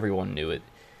BS. Everyone knew it.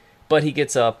 But he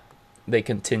gets up. They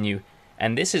continue.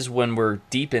 And this is when we're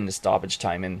deep into stoppage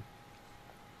time. And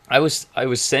I was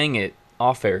saying it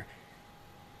off air.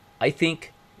 I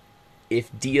think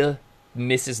if Dia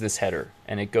misses this header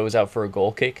and it goes out for a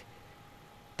goal kick,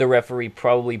 the referee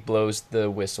probably blows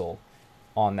the whistle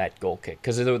on that goal kick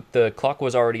because the clock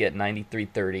was already at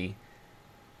 93:30.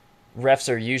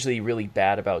 Refs are usually really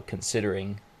bad about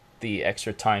considering the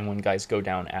extra time when guys go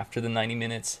down after the 90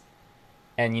 minutes.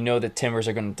 And you know the Timbers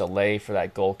are going to delay for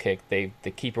that goal kick. The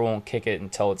keeper won't kick it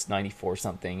until it's 94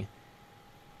 something.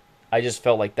 I just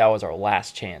felt like that was our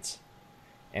last chance.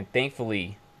 And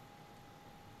thankfully,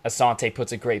 Asante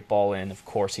puts a great ball in. Of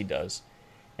course he does.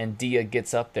 And Dia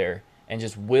gets up there and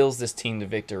just wills this team to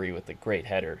victory with a great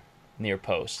header near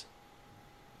post.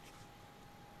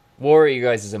 What were you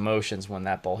guys' emotions when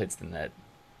that ball hits the net?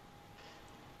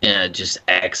 Yeah, just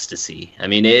ecstasy. I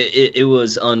mean, it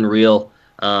was unreal.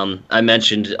 I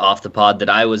mentioned off the pod that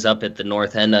I was up at the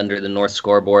north end under the north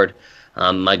scoreboard.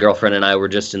 My girlfriend and I were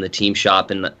just in the team shop,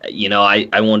 and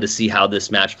I wanted to see how this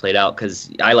match played out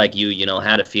because I, like you,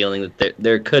 had a feeling that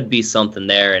there could be something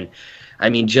there, and I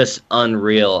mean, just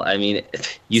unreal. I mean,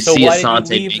 you so see why Asante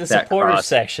did you leave make the that supporters cross.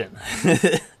 section?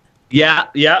 Yeah.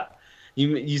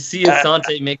 You see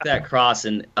Asante make that cross,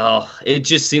 and it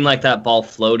just seemed like that ball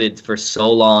floated for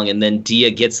so long, and then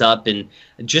Dia gets up, and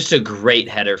just a great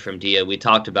header from Dia. We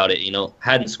talked about it,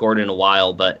 hadn't scored in a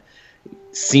while, but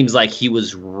seems like he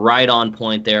was right on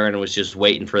point there and was just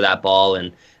waiting for that ball,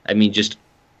 and I mean, just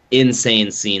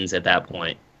insane scenes at that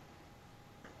point.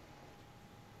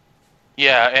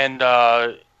 Yeah, and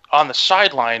on the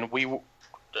sideline,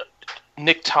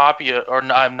 Nick Tapia, or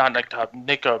not Nick Tapia,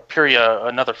 Nick Piria,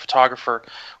 another photographer,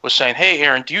 was saying, "Hey,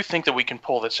 Aaron, do you think that we can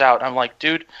pull this out?" And I'm like,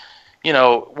 "Dude, we're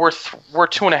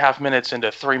 2.5 minutes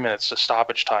into 3 minutes to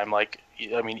stoppage time. Like,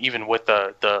 I mean, even with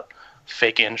the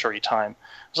fake injury time,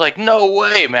 it's like, no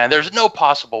way, man. There's no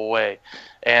possible way."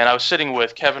 And I was sitting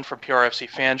with Kevin from PRFC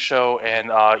Fan Show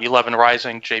and 11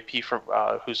 Rising, JP from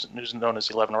who's known as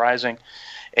 11 Rising,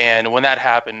 and when that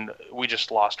happened, we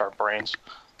just lost our brains.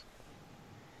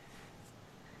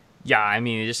 Yeah, I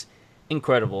mean, it's just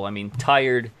incredible. I mean,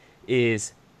 tired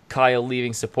is Kyle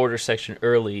leaving supporter section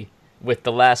early with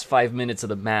the last 5 minutes of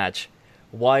the match.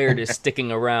 Wired is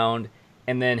sticking around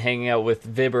and then hanging out with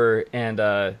Vibber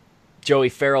and Joey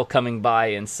Farrell coming by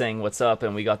and saying what's up,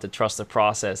 and we got to trust the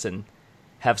process and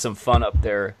have some fun up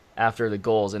there after the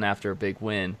goals and after a big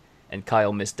win. And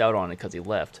Kyle missed out on it because he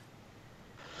left.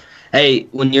 Hey,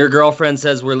 when your girlfriend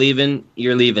says we're leaving,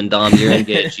 you're leaving, Dom. You're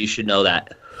engaged. You should know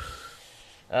that.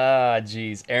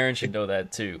 Geez. Aaron should know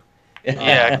that, too.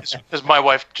 Yeah, because my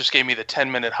wife just gave me the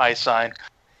 10-minute high sign.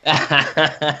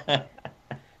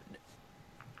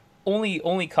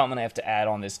 Only comment I have to add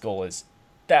on this goal is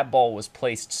that ball was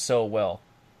placed so well.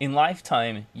 In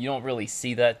Lifetime, you don't really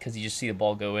see that because you just see the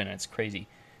ball go in and it's crazy.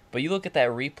 But you look at that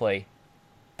replay,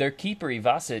 their keeper,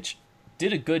 Ivasic,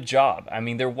 did a good job. I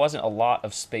mean, there wasn't a lot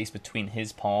of space between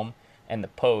his palm and the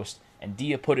post, and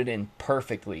Dia put it in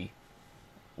perfectly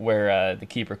where the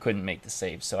keeper couldn't make the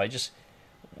save. So I just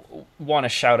want to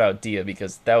shout out Dia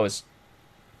because that was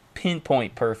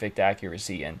pinpoint perfect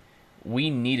accuracy, and we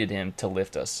needed him to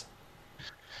lift us.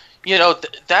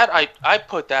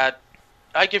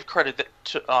 I give credit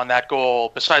on that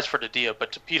goal, besides for the Dia,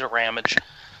 but to Peter Ramage,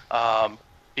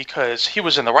 because he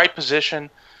was in the right position,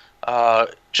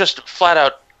 just flat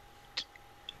out.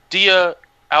 Dia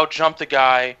outjumped the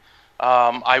guy.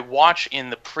 I watch in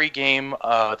the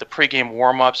pregame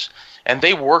warm-ups, and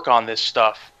they work on this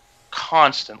stuff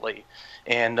constantly.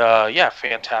 And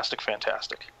fantastic.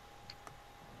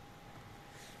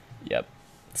 Yep.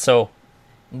 So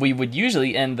we would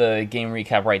usually end the game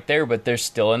recap right there, but there's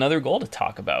still another goal to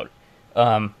talk about.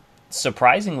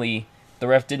 Surprisingly, the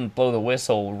ref didn't blow the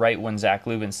whistle right when Zach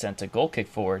Lubin sent a goal kick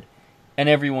forward, and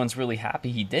everyone's really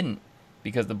happy he didn't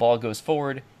because the ball goes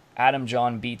forward. Adam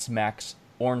John beats Max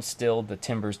Ornstill, the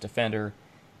Timbers defender,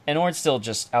 and Ornstill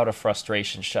just out of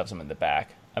frustration shoves him in the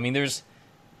back. I mean,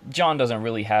 John doesn't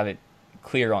really have it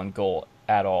clear on goal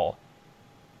at all.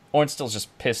 Ornstill's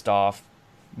just pissed off,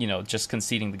 just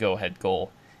conceding the go-ahead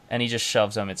goal, and he just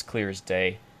shoves him. It's clear as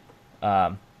day.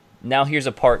 Now here's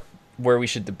a part where we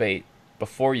should debate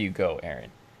before you go,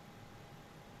 Aaron.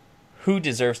 Who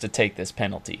deserves to take this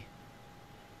penalty?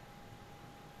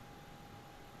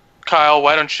 Kyle,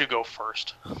 why don't you go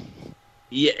first?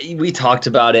 Yeah, we talked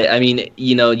about it. I mean,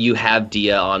 you have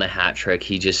Dia on a hat trick.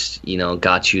 He just,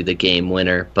 got you the game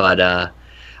winner. But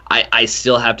I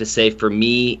still have to say, for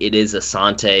me, it is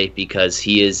Asante because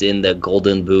he is in the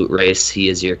Golden Boot race. He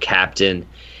is your captain,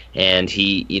 and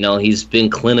he's been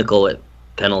clinical at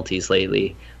penalties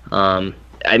lately.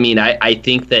 I mean, I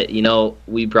think that,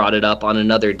 we brought it up on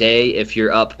another day. If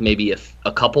you're up maybe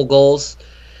a couple goals,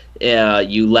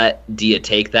 you let Dia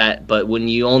take that. But when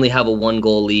you only have a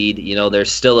 1-goal lead,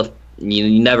 there's still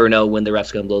you never know when the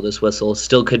ref's going to blow this whistle.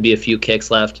 Still could be a few kicks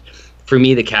left. For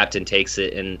me, the captain takes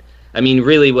it. And, I mean,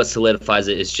 really what solidifies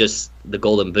it is just the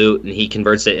Golden Boot, and he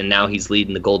converts it, and now he's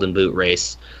leading the Golden Boot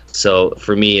race. So,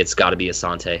 for me, it's got to be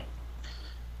Asante.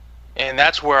 And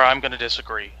that's where I'm going to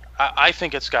disagree. I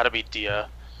think it's got to be Dia.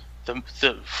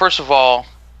 First of all,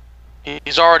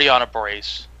 he's already on a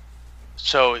brace,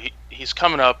 so he's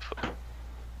coming up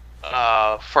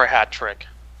for a hat trick.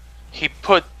 He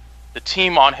put the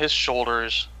team on his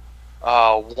shoulders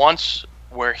once,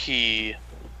 where he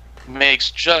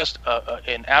makes just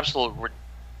an absolute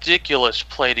ridiculous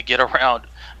play to get around.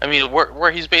 I mean,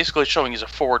 where he's basically showing he's a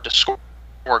forward to score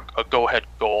a go-ahead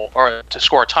goal or to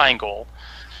score a tying goal.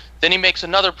 Then he makes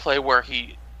another play where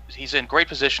he's in great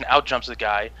position, out jumps the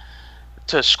guy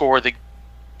to score the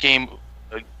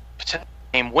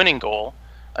game-winning goal.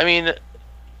 I mean,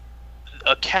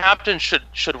 a captain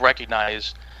should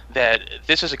recognize that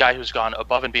this is a guy who's gone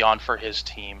above and beyond for his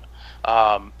team,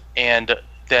 and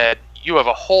that you have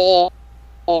a whole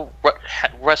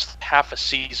rest half a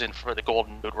season for the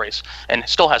Golden Boot race, and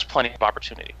still has plenty of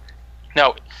opportunity.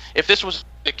 Now, if this was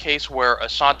the case where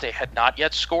Asante had not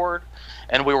yet scored,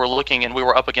 and we were looking and we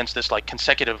were up against this like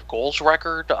consecutive goals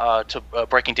record to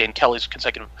breaking Dan Kelly's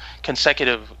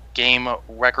consecutive game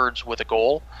records with a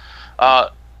goal,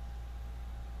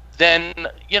 then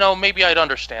maybe I'd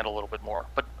understand a little bit more.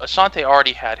 But Asante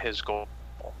already had his goal.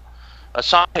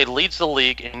 Asante leads the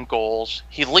league in goals.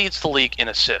 He leads the league in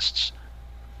assists.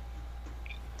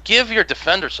 Give your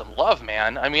defender some love,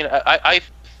 man. I mean,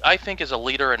 I think as a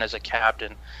leader and as a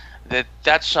captain,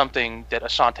 that's something that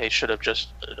Asante should have just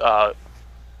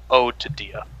owed to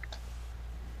Dia.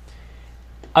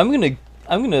 I'm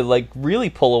gonna like really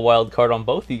pull a wild card on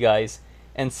both you guys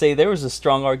and say there was a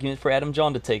strong argument for Adam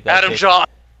John to take that. Adam John.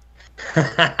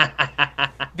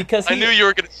 Because I knew you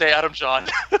were going to say Adam John.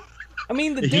 I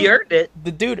mean, He earned it.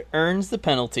 The dude earns the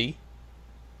penalty.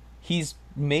 He's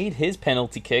made his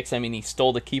penalty kicks. I mean, he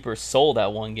stole the keeper's soul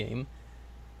that one game.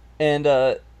 And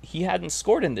he hadn't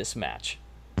scored in this match.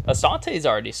 Asante's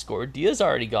already scored. Dia's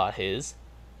already got his.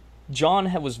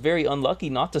 John was very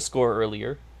unlucky not to score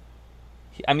earlier.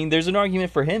 I mean, there's an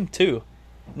argument for him, too.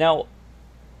 Now,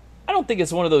 I don't think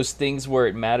it's one of those things where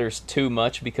it matters too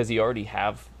much because he already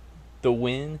have the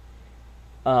win.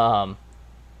 And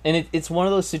it's one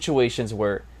of those situations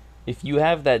where if you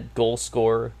have that goal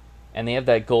scorer and they have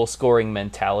that goal scoring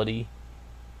mentality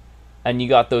and you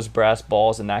got those brass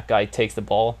balls and that guy takes the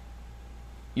ball,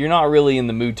 you're not really in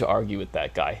the mood to argue with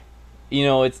that guy.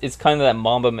 It's kind of that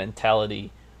Mamba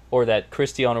mentality or that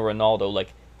Cristiano Ronaldo,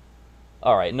 like,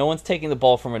 all right, no one's taking the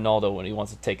ball from Ronaldo when he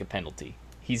wants to take a penalty.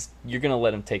 You're going to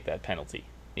let him take that penalty,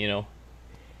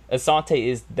 Asante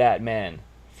is that man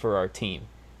for our team.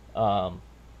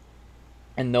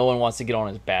 And no one wants to get on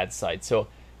his bad side. So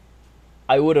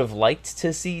I would have liked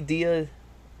to see Dia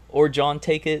or John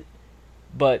take it,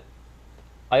 but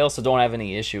I also don't have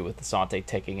any issue with Asante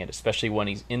taking it, especially when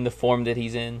he's in the form that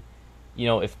he's in.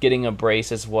 If getting a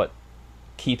brace is what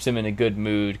keeps him in a good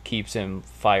mood, keeps him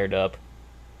fired up,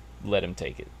 let him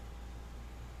take it.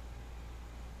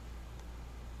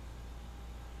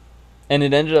 And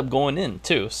it ended up going in,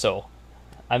 too. So,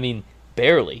 I mean,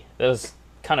 barely. That was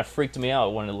kind of freaked me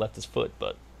out when it left his foot,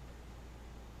 but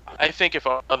I think if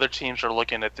other teams are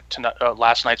looking at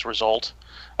last night's result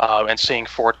and seeing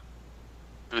 4,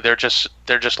 they're just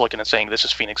looking and saying this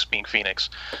is Phoenix being Phoenix.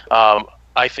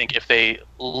 I think if they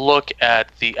look at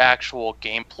the actual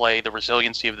gameplay, the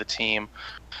resiliency of the team,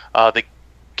 the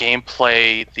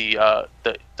gameplay,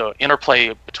 the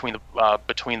interplay between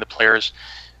the players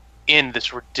in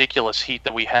this ridiculous heat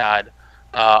that we had,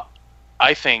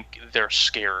 I think they're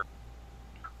scared.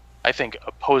 I think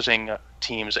opposing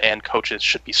teams and coaches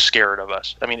should be scared of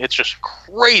us. I mean, it's just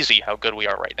crazy how good we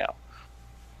are right now.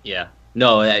 Yeah.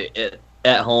 No,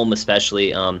 at home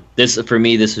especially. This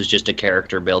was just a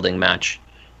character building match,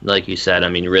 like you said. I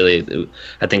mean, really,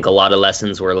 I think a lot of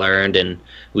lessons were learned, and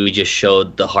we just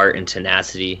showed the heart and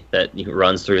tenacity that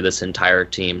runs through this entire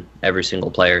team, every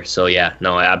single player. So yeah,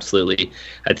 no, absolutely.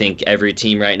 I think every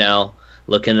team right now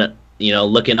looking up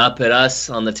at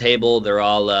us on the table, they're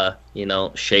all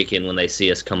shaking when they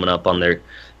see us coming up on their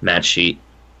match sheet.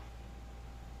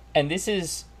 And this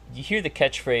is, you hear the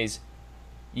catchphrase,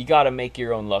 you got to make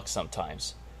your own luck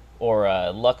sometimes, or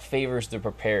luck favors the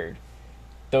prepared,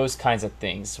 those kinds of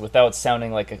things, without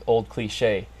sounding like an old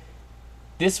cliche.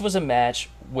 This was a match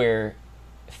where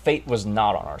fate was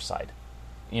not on our side.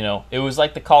 It was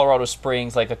like the Colorado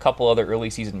Springs, like a couple other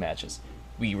early season matches.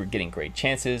 We were getting great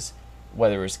chances,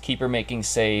 whether it was keeper making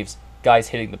saves, guys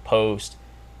hitting the post,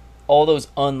 all those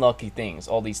unlucky things,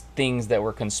 all these things that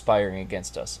were conspiring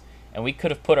against us. And we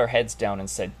could have put our heads down and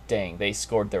said, dang, they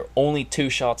scored their only 2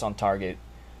 shots on target.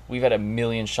 We've had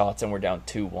 1,000,000 shots and we're down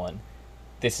 2-1.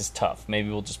 This is tough. Maybe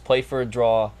we'll just play for a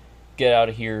draw, get out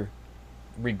of here,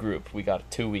 regroup. We got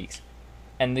 2 weeks.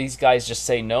 And these guys just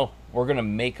say, no, we're going to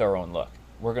make our own luck.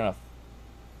 We're going to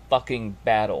fucking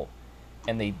battle.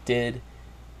 And they did,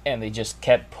 and they just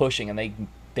kept pushing, and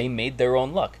they made their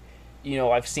own luck.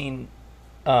 I've seen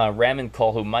Ramen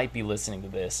Call, who might be listening to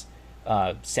this,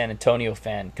 San Antonio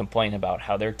fan, complain about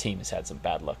how their team has had some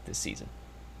bad luck this season.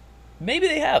 Maybe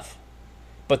they have.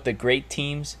 but the great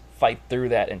teams fight through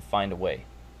that and find a way,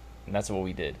 and that's what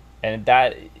we did. And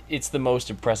that it's the most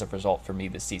impressive result for me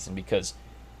this season because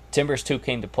Timbers 2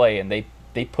 came to play and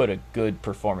they put a good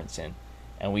performance in,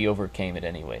 and we overcame it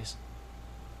anyways.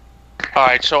 All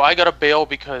right, so I got to bail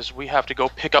because we have to go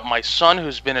pick up my son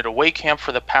who's been at away camp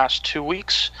for the past 2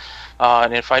 weeks.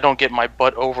 And if I don't get my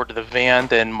butt over to the van,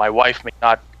 then my wife may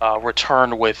not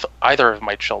return with either of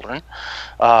my children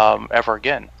ever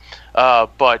again.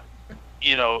 But,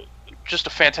 just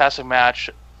a fantastic match.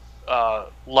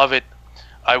 Love it.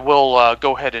 I will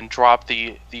go ahead and drop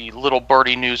the little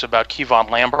birdie news about Kevon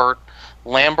Lambert.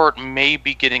 Lambert may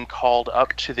be getting called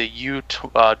up to the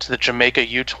to the Jamaica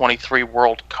U23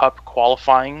 World Cup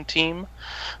qualifying team.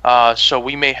 So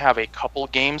we may have a couple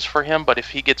games for him, but if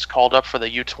he gets called up for the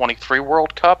U23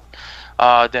 World Cup,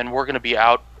 then we're going to be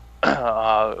out.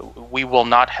 We will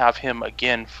not have him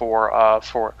again for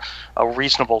a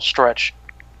reasonable stretch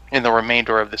in the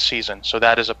remainder of the season. So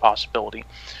that is a possibility.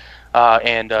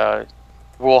 And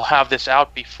we'll have this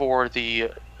out before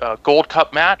the Gold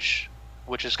Cup match,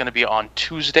 which is going to be on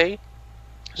Tuesday.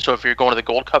 So if you're going to the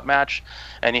Gold Cup match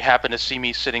and you happen to see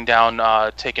me sitting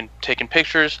down taking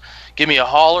pictures, give me a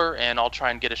holler and I'll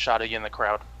try and get a shot of you in the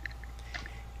crowd.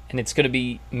 And it's going to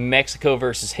be Mexico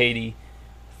versus Haiti.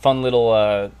 Fun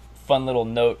little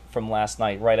note from last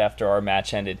night right after our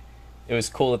match ended. It was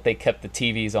cool that they kept the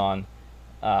TVs on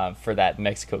for that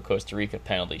Mexico-Costa Rica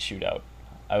penalty shootout.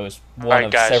 I was one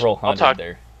of several hundred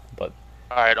there. But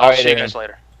all right, I'll see you guys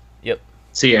later. Yep.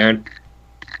 See you, Aaron.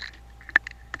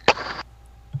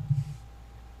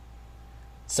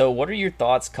 So what are your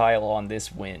thoughts, Kyle, on this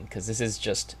win? Because this is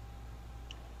just...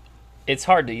 It's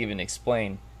hard to even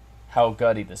explain how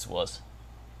gutty this was.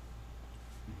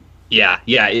 Yeah,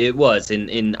 it was.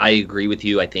 And I agree with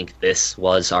you. I think this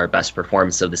was our best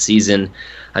performance of the season.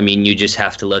 I mean, you just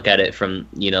have to look at it from,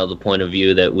 the point of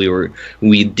view that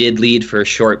we did lead for a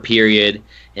short period,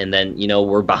 and then,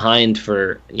 we're behind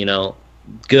for,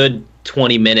 good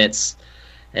 20 minutes.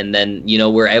 And then,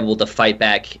 we're able to fight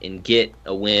back and get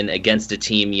a win against a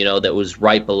team, that was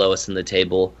right below us in the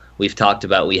table. We've talked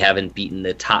about we haven't beaten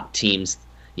the top teams,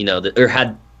 or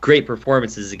had great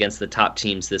performances against the top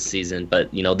teams this season.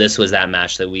 But, this was that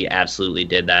match that we absolutely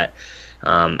did that.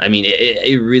 I mean,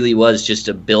 it really was just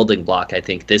a building block. I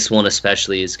think this one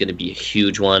especially is going to be a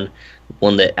huge one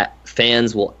that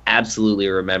fans will absolutely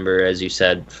remember, as you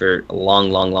said, for a long,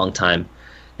 long, long time.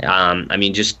 I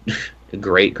mean, just...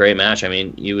 Great match. I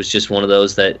mean, it was just one of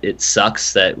those that it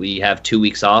sucks that we have 2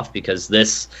 weeks off because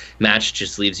this match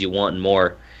just leaves you wanting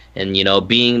more. And,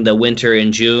 being the winter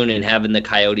in June and having the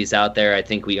Coyotes out there, I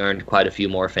think we earned quite a few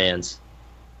more fans.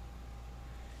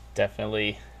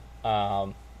 Definitely.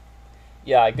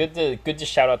 Yeah, good to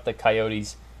shout out the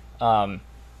Coyotes.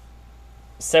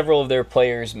 Several of their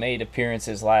players made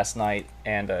appearances last night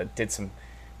and did some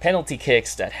penalty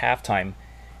kicks at halftime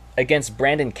against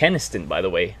Brandon Keniston, by the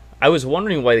way. I was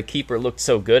wondering why the keeper looked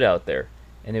so good out there,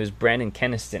 and it was Brandon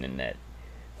Keniston in net,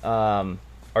 our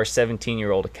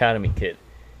 17-year-old academy kid.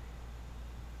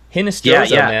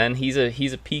 Hinostroza, man, he's a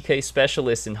PK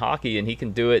specialist in hockey, and he can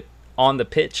do it on the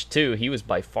pitch too. He was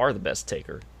by far the best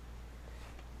taker.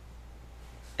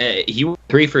 He was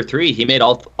 3 for 3. He made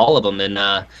all of them,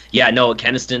 and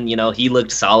Keniston, he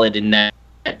looked solid in net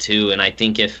too. And I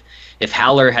think if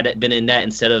Haller had been in net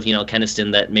instead of,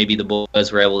 Keniston, that maybe the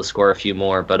boys were able to score a few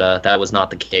more, but that was not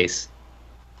the case.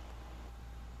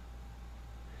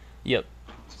 Yep.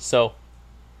 So,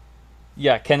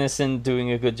 yeah, Keniston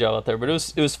doing a good job out there. But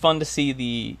it was fun to see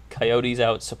the Coyotes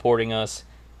out supporting us.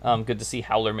 Good to see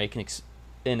Howler making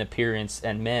an appearance.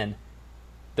 And,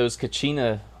 those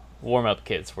Kachina warm-up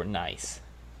kits were nice.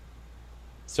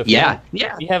 So if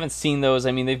you haven't seen those,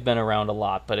 I mean, they've been around a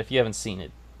lot. But if you haven't seen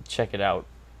it, check it out.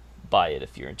 Buy it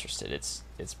if you're interested.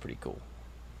 It's pretty cool,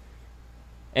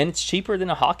 and it's cheaper than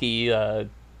a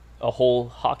whole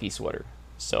hockey sweater.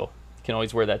 So you can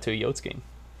always wear that to a Yotes game.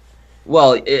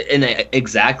 Well, and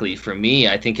exactly for me,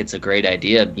 I think it's a great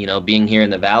idea. Being here in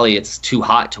the Valley, it's too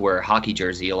hot to wear a hockey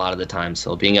jersey a lot of the time.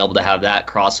 So being able to have that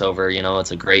crossover,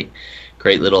 it's a great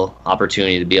little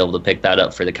opportunity to be able to pick that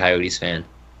up for the Coyotes fan.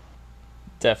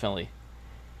 Definitely.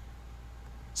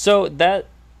 So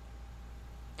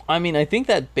I think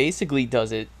that basically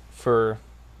does it for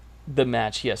the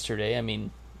match yesterday. I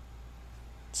mean,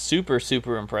 super,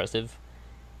 super impressive.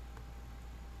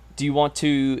 Do you want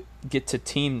to get to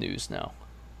team news now?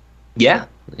 Yeah,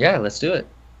 let's do it.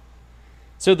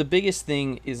 So the biggest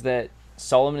thing is that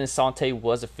Solomon Asante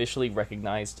was officially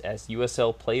recognized as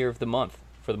USL Player of the Month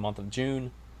for the month of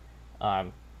June.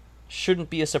 Shouldn't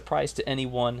be a surprise to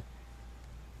anyone.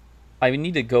 I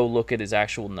need to go look at his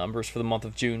actual numbers for the month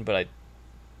of June, but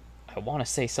I want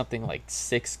to say something like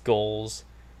 6 goals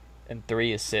and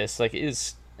 3 assists. Like, it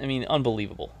is, I mean,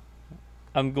 unbelievable.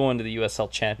 I'm going to the USL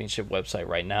Championship website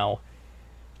right now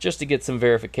just to get some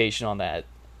verification on that.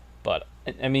 But,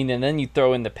 I mean, and then you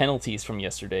throw in the penalties from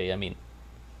yesterday. I mean,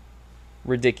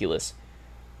 ridiculous.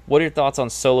 What are your thoughts on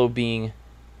Solo being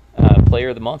player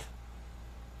of the month?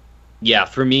 Yeah,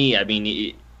 for me, I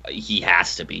mean, he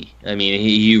has to be. I mean,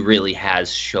 he really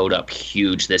has showed up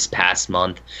huge this past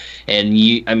month, and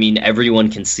I mean,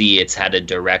 everyone can see it's had a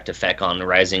direct effect on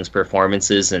Rising's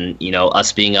performances, and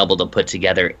us being able to put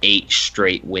together 8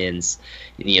 straight wins.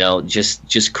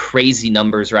 Just crazy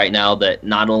numbers right now that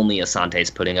not only Asante's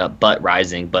putting up, but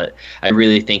Rising. But I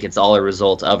really think it's all a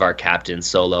result of our captain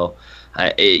Solo.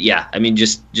 Yeah, I mean,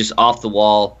 just off the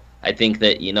wall. I think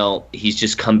that he's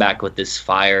just come back with this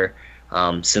fire.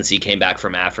 Since he came back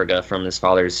from Africa from his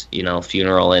father's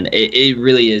funeral, and it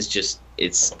really is just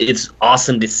it's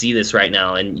awesome to see this right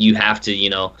now, and you have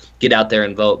to get out there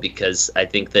and vote, because I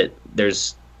think that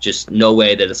there's just no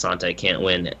way that Asante can't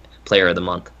win Player of the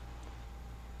Month.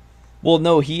 Well,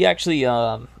 no, he actually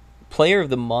Player of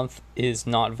the Month is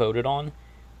not voted on.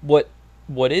 What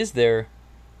is there?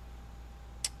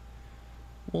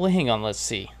 Well, hang on, let's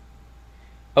see.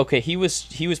 Okay, he was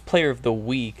Player of the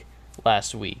Week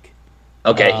last week.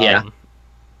 Okay, yeah.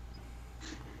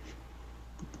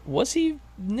 Was he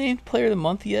named Player of the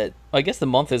Month yet? I guess the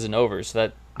month isn't over, so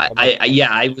that...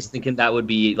 I was thinking that would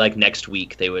be like next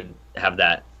week they would have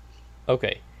that.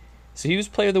 Okay. So he was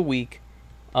Player of the Week.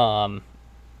 I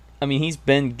mean, he's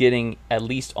been getting at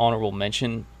least honorable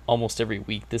mention almost every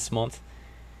week this month.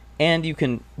 And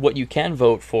what you can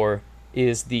vote for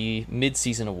is the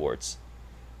mid-season awards.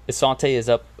 Asante is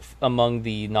up among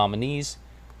the nominees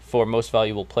for Most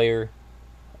Valuable Player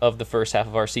of the first half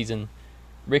of our season.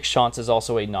 Rick Schantz is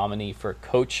also a nominee for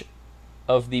Coach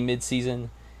of the Midseason,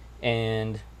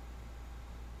 and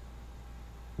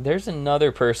there's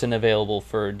another person available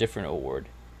for a different award.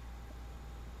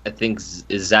 I think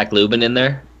is Zach Lubin in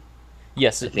there?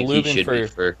 Yes, I think Lubin he should be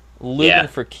for Lubin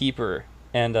for keeper,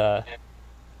 and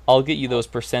I'll get you those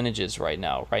percentages right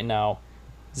now. Right now,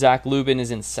 Zach Lubin is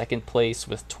in second place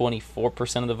with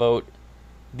 24% of the vote.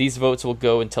 These votes will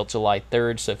go until July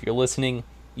 3rd, so if you're listening,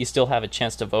 you still have a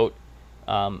chance to vote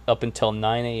up until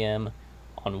 9 a.m.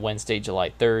 on Wednesday, July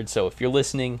 3rd. So if you're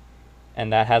listening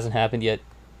and that hasn't happened yet,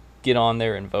 get on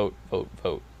there and vote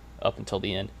up until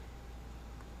the end.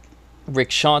 Rick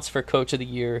Schantz for Coach of the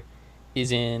Year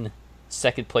is in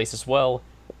second place as well,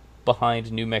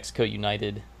 behind New Mexico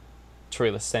United,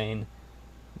 Troy Lesesne,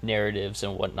 Narratives,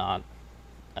 and whatnot.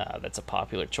 That's a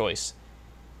popular choice.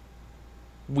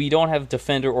 We don't have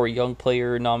defender or young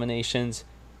player nominations,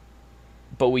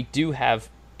 but we do have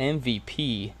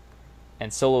MVP,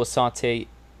 and Solo Asante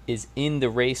is in the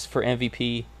race for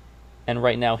MVP, and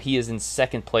right now he is in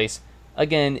second place.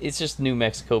 Again, it's just New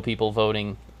Mexico people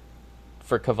voting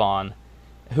for Kavan,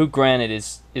 who granted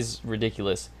is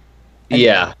ridiculous. And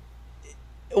yeah.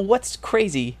 What's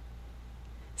crazy,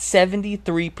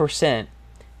 73%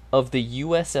 of the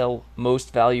USL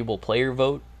Most Valuable Player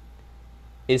vote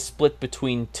is split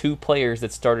between 2 players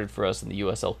that started for us in the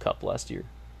USL Cup last year.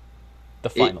 The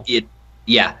final.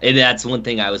 Yeah, and that's one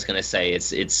thing I was gonna say.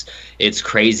 It's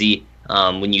crazy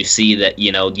when you see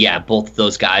that both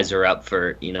those guys are up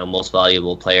for Most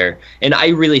Valuable Player, and I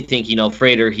really think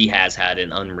Frater, he has had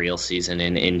an unreal season,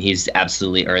 and he's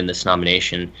absolutely earned this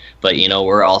nomination. But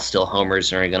we're all still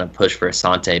homers and are gonna push for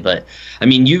Asante. But I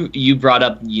mean, you brought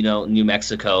up New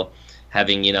Mexico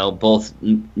having both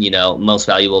Most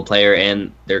Valuable Player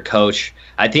and their coach.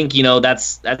 I think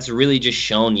that's really just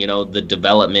shown the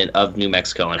development of New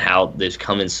Mexico and how they've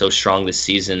come in so strong this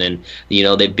season, and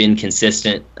they've been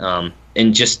consistent,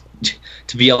 and just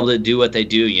to be able to do what they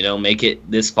do, make it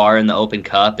this far in the Open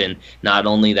Cup, and not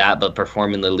only that, but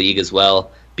perform in the league as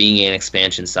well, being an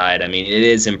expansion side. I mean, it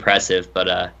is impressive, but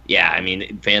I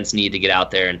mean, fans need to get out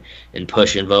there and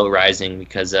push and vote Rising,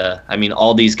 because I mean,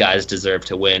 all these guys deserve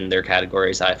to win their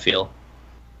categories, I feel.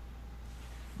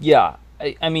 Yeah,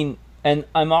 I mean, and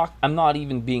I'm not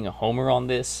even being a homer on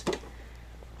this.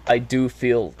 I do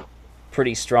feel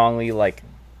pretty strongly like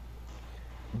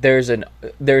there's a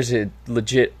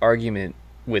legit argument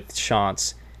with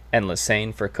Schantz and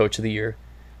Lesesne for Coach of the Year,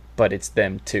 but it's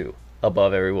them two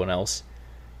above everyone else.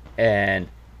 And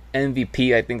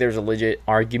MVP, I think there's a legit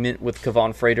argument with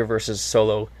Kavan Frater versus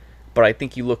Solo, but I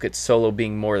think you look at Solo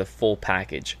being more the full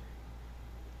package.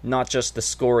 Not just the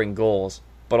scoring goals,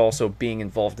 but also being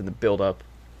involved in the build-up,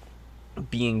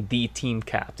 being the team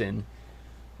captain.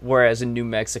 Whereas in New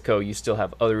Mexico, you still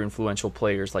have other influential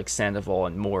players like Sandoval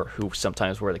and more who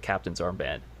sometimes wear the captain's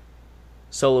armband.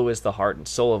 Solo is the heart and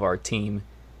soul of our team,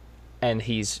 and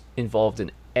he's involved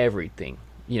in everything.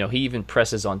 He even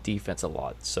presses on defense a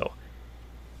lot. So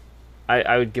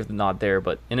I would give the nod there.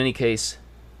 But in any case,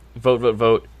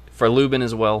 vote for Lubin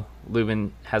as well.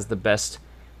 Lubin has the best.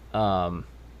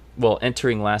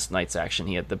 Entering last night's action,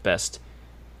 he had the best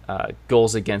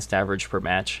goals against average per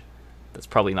match. That's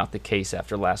probably not the case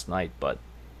after last night, but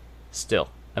still,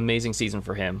 amazing season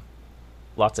for him.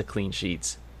 Lots of clean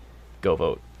sheets. Go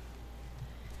vote.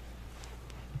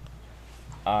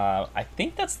 I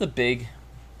think that's the big...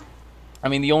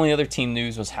 the only other team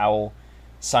news was Howell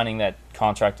signing that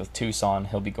contract with Tucson.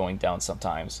 He'll be going down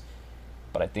sometimes,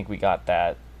 but I think we got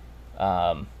that.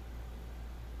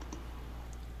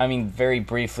 Very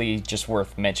briefly, just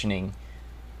worth mentioning,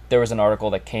 there was an article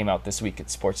that came out this week at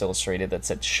Sports Illustrated that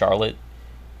said Charlotte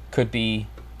could be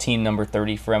team number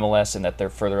 30 for MLS and that they're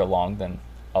further along than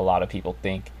a lot of people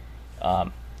think.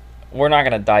 We're not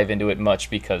going to dive into it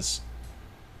much because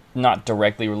not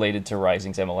directly related to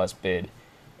Rising's MLS bid,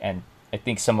 and I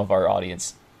think some of our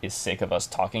audience is sick of us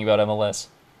talking about MLS.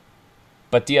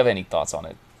 But do you have any thoughts on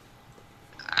it?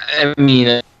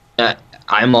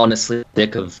 I'm honestly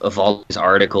sick of all these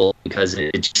articles because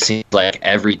it just seems like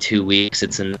every 2 weeks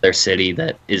it's another city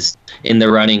that is in the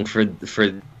running for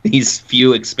these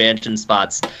few expansion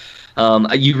spots.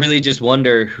 You really just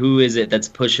wonder who is it that's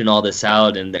pushing all this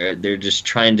out, and they're just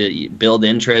trying to build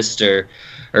interest or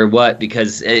what,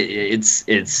 because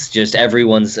it's just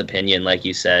everyone's opinion, like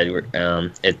you said.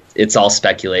 It's all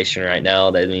speculation right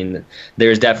now.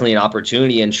 There's definitely an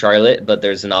opportunity in Charlotte, but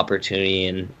there's an opportunity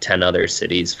in 10 other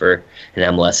cities for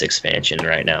an MLS expansion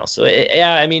right now. So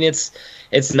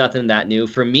it's nothing that new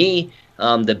for me.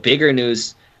 The bigger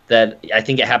news that I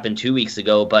think it happened 2 weeks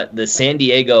ago, but the San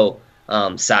Diego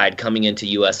side coming into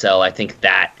USL, I think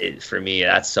that is, for me,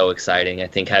 that's so exciting. I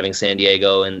think having San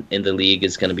Diego in the league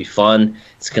is going to be fun.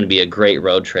 It's going to be a great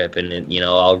road trip, and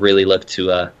I'll really look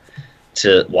to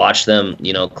watch them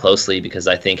closely, because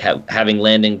I think having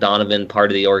Landon Donovan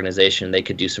part of the organization, they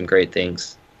could do some great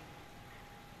things.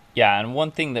 Yeah, and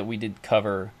one thing that we didn't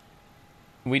cover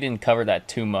that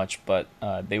too much, but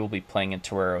they will be playing in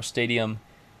Torero Stadium.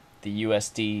 The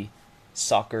USD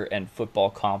soccer and football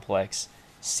complex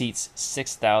seats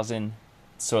 6,000,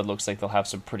 so it looks like they'll have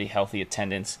some pretty healthy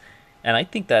attendance. And I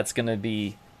think that's going to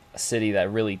be a city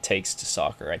that really takes to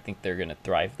soccer. I think they're going to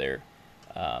thrive there.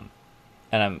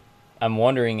 And I'm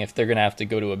wondering if they're going to have to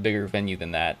go to a bigger venue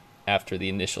than that after the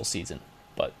initial season.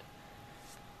 But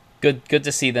good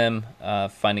to see them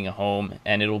finding a home,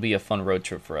 and it'll be a fun road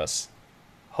trip for us,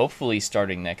 hopefully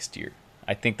starting next year.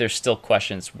 I think there's still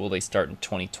questions. Will they start in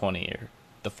 2020 or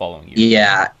the following year?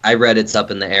 Yeah, I read it's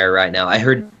up in the air right now. I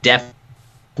heard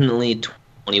definitely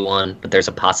 2021, but there's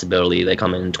a possibility they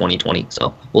come in 2020,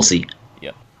 so we'll see.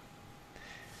 Yep.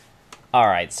 All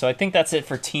right, so I think that's it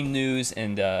for team news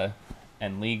and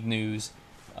league news.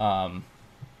 I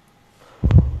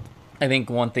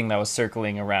think one thing that was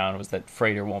circling around was that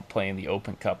Freighter won't play in the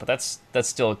Open Cup, but that's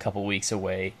still a couple weeks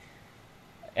away,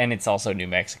 and it's also New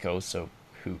Mexico, so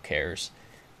who cares?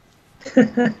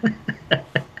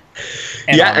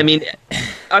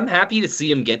 I'm happy to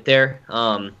see him get there.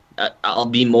 I'll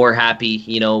be more happy,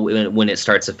 when it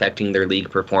starts affecting their league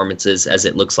performances, as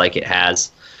it looks like it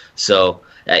has. So,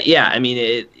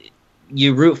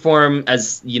 you root for him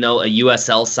as, a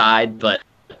USL side, but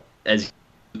as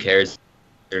who cares?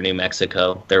 They're New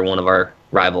Mexico. They're one of our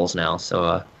rivals now,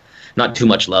 so not too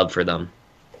much love for them.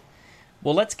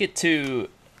 Well, let's get to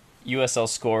USL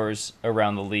scores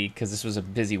around the league, because this was a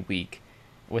busy week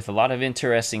with a lot of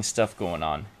interesting stuff going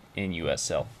on in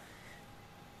USL.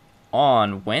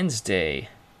 On Wednesday,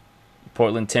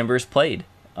 Portland Timbers played.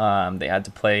 They had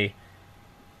to play,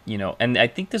 and I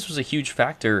think this was a huge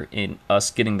factor in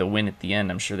us getting the win at the end.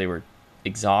 I'm sure they were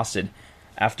exhausted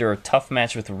after a tough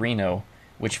match with Reno,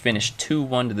 which finished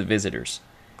 2-1 to the visitors.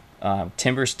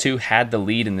 Timbers 2 had the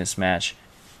lead in this match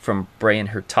from Brian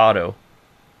Hurtado,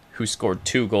 who scored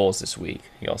 2 goals this week.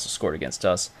 He also scored against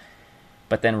us.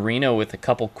 But then Reno with a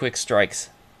couple quick strikes.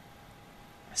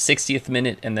 60th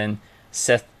minute, and then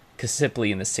Seth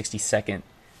Kasipli in the 62nd.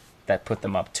 That put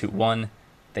them up 2-1.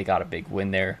 They got a big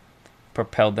win there.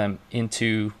 Propelled them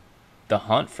into the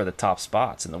hunt for the top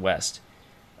spots in the West.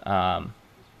 San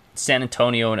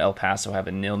Antonio and El Paso have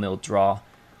a 0-0 draw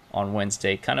on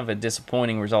Wednesday. Kind of a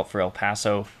disappointing result for El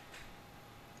Paso,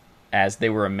 as they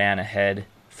were a man ahead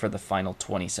for the final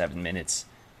 27 minutes.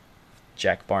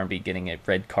 Jack Barnby getting a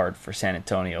red card for San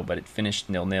Antonio, but it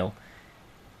finished 0-0.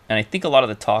 And I think a lot of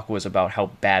the talk was about how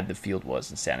bad the field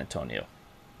was in San Antonio.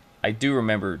 I do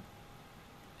remember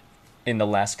in the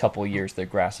last couple of years, their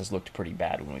grass has looked pretty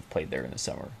bad when we've played there in the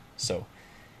summer. So,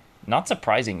 not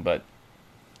surprising, but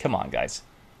come on, guys.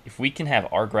 If we can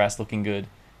have our grass looking good,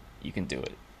 you can do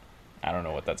it. I don't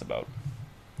know what that's about.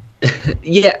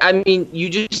 Yeah, I mean, you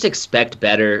just expect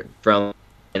better from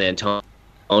San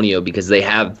Antonio because they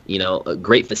have, a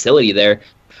great facility there.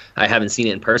 I haven't seen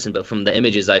it in person, but from the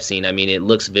images I've seen, I mean, it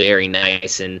looks very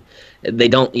nice, and they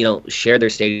don't, share their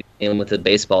stadium with the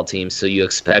baseball team, so you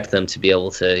expect them to be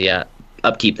able to,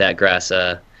 upkeep that grass.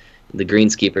 The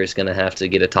greenskeeper is going to have to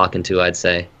get a talking to, I'd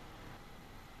say.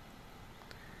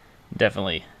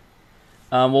 Definitely.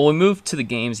 Well, we moved to the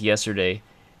games yesterday,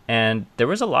 and there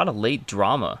was a lot of late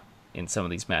drama in some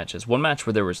of these matches. One match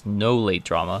where there was no late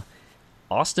drama,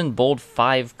 Austin Bold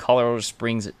 5, Colorado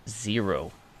Springs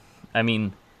 0. I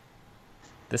mean,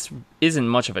 this isn't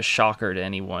much of a shocker to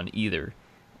anyone either.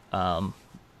 Austin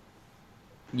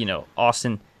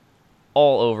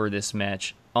all over this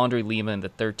match. Andre Lima in the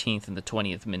 13th and the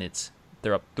 20th minutes.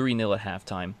 They're up 3-0 at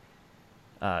halftime.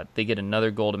 They get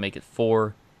another goal to make it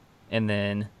 4, and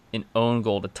then an own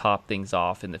goal to top things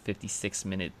off in the 56th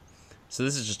minute. So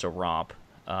this is just a romp.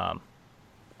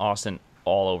 Austin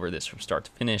all over this from start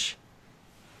to finish.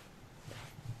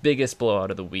 Biggest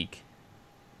blowout of the week,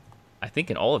 I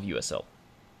think, in all of USL.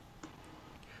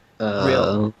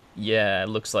 Real? Yeah, it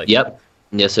looks like. Yep.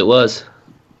 Yes, it was.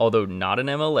 Although not in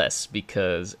MLS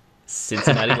because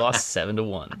Cincinnati lost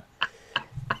 7-1.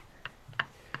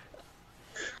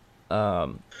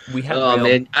 We have. Oh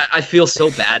man, I feel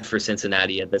so bad for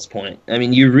Cincinnati at this point. I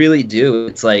mean, you really do.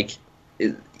 It's like,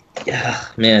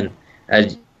 man,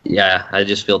 I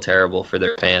just feel terrible for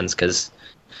their fans because,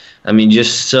 I mean,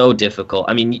 just so difficult.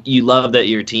 I mean, you love that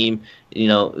your team,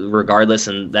 regardless,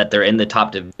 and that they're in the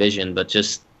top division, but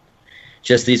just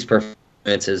these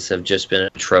performances have just been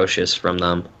atrocious from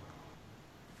them.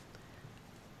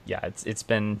 Yeah, it's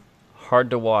been hard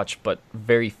to watch, but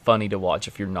very funny to watch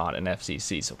if you're not an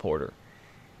FCC supporter.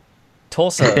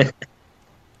 Tulsa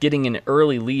getting an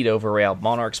early lead over Real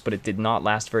Monarchs, but it did not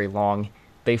last very long.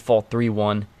 They fall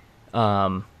 3-1.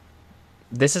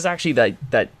 This is actually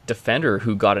that defender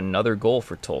who got another goal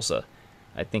for Tulsa.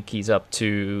 I think he's up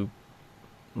to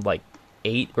like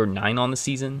 8 or 9 on the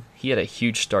season. He had a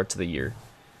huge start to the year,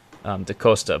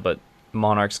 DaCosta, but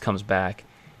Monarchs comes back,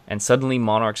 and suddenly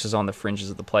Monarchs is on the fringes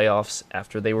of the playoffs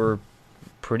after they were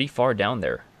pretty far down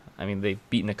there. I mean, they've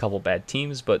beaten a couple bad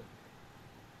teams, but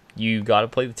you got to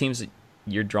play the teams that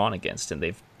you're drawn against, and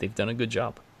they've done a good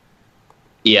job.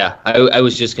 Yeah, I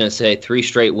was just going to say 3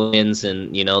 straight wins,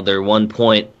 and, they're 1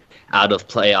 point out of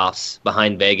playoffs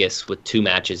behind Vegas with 2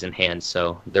 matches in hand.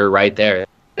 So they're right there.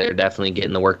 They're definitely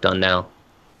getting the work done now.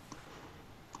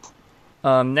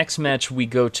 Next match we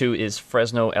go to is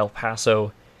Fresno El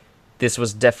Paso. This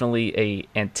was definitely a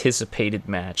anticipated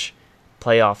match.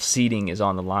 Playoff seeding is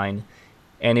on the line,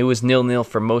 and it was 0-0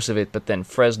 for most of it, but then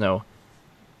Fresno,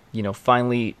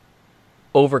 finally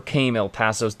overcame El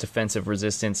Paso's defensive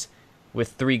resistance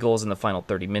with 3 goals in the final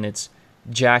 30 minutes.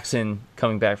 Jackson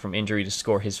coming back from injury to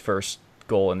score his first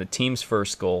goal and the team's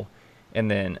first goal,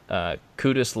 and then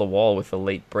Kudus Lawal with a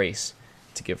late brace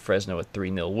to give Fresno a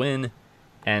 3-0 win.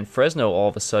 And Fresno all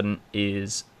of a sudden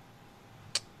is,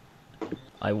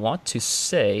 I want to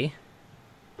say,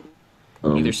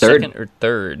 either third. second or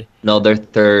third. No, they're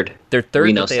third. They're third,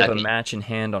 Reno but they second. have a match in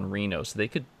hand on Reno, so they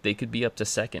could be up to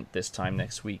second this time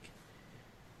next week.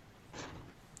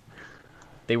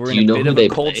 They were in a bit of a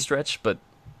cold stretch, but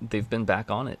they've been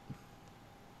back on it.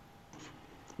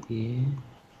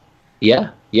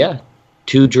 Yeah.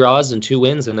 2 draws and 2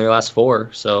 wins in their last 4.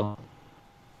 So,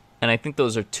 and I think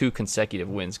those are 2 consecutive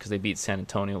wins because they beat San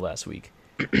Antonio last week.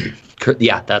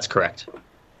 Yeah, that's correct.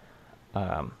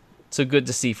 So good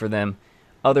to see for them.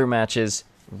 Other matches,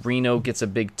 Reno gets a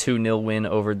big 2-0 win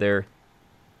over their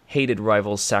hated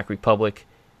rivals, Sac Republic.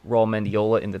 Raul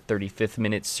Mendiola in the 35th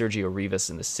minute, Sergio Rivas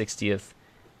in the 60th.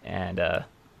 And,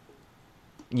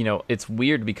 it's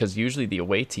weird because usually the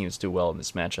away teams do well in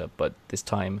this matchup, but this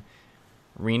time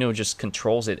Reno just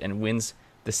controls it and wins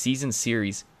the season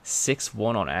series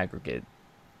 6-1 on aggregate.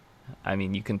 I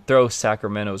mean, you can throw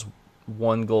Sacramento's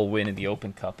 1-goal win in the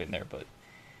Open Cup in there, but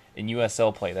in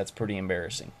USL play, that's pretty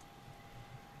embarrassing.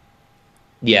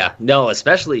 Yeah, no,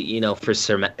 especially, for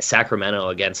Sacramento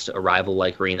against a rival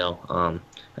like Reno.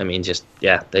 I mean,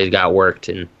 they got worked,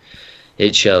 and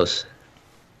it shows.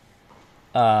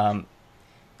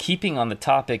 Keeping on the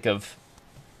topic of,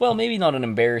 well, maybe not an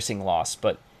embarrassing loss,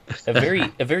 but a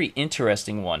very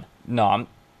interesting one. No,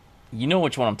 you know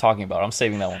which one I'm talking about. I'm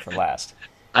saving that one for last.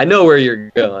 I know where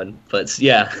you're going, but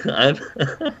yeah, I'm.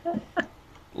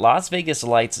 Las Vegas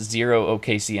Lights 0,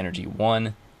 OKC Energy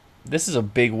 1. This is a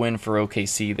big win for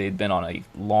OKC. They'd been on a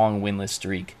long winless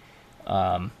streak.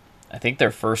 I think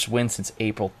their first win since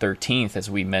April 13th,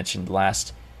 as we mentioned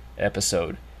last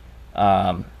episode.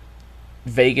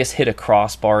 Vegas hit a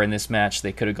crossbar in this match.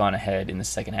 They could have gone ahead in the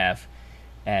second half,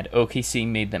 and OKC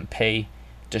made them pay.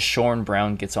 Deshaun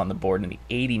Brown gets on the board in the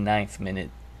 89th minute.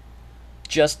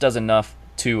 Just does enough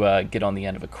to get on the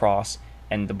end of a cross,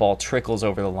 and the ball trickles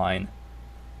over the line.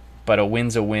 But a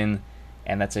win's a win,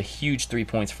 and that's a huge 3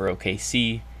 points for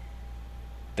OKC.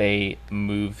 They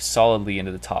move solidly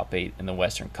into the top 8 in the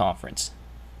Western Conference.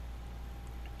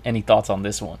 Any thoughts on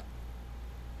this one?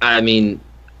 I mean,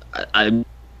 I'm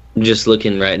just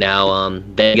looking right now.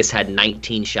 Vegas had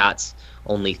 19 shots.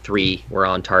 Only 3 were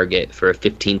on target for a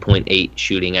 15.8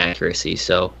 shooting accuracy.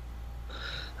 So,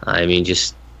 I mean,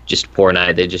 just poor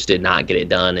night. They just did not get it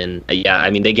done. And, yeah, I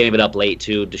mean, they gave it up late,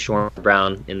 too. Deshaun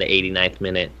Brown in the 89th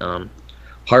minute.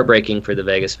 Heartbreaking for the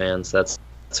Vegas fans. That's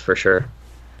for sure.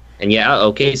 And, yeah,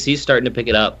 OKC's starting to pick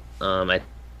it up. I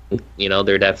think,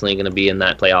 they're definitely going to be in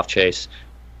that playoff chase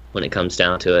when it comes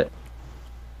down to it.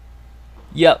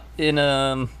 Yep.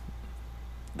 A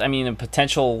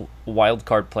potential wild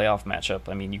card playoff matchup.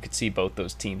 I mean, you could see both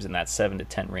those teams in that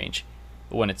 7-10 range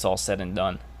when it's all said and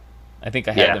done. I think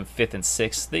I had them 5th and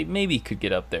 6th. They maybe could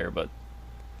get up there, but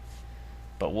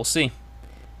we'll see.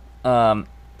 All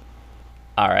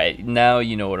right, now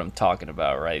you know what I'm talking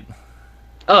about, right?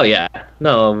 Oh yeah,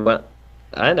 no, but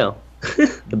I know.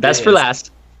 The best for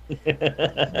last.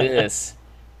 This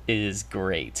is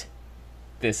great.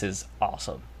 This is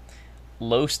awesome.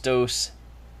 Los Dos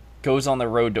goes on the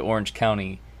road to Orange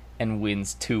County and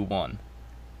wins 2-1.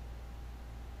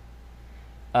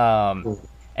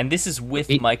 And this is with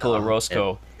Michael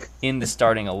Orozco in the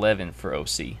starting 11 for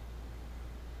OC.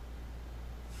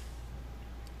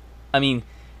 I mean,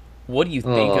 what do you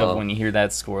think of when you hear that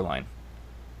scoreline?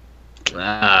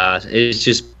 It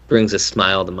just brings a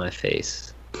smile to my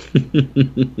face.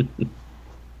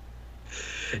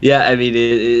 Yeah, I mean,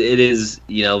 it is,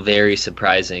 very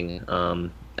surprising.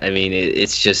 I mean,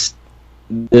 it's just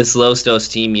this Los Dos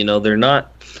team, they're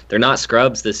not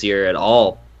scrubs this year at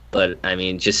all. But, I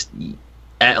mean, just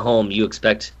at home, you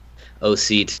expect OC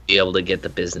to be able to get the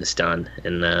business done.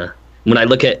 And when I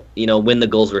look at, when the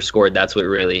goals were scored, that's what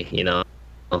really,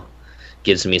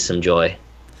 gives me some joy.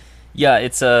 Yeah,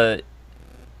 it's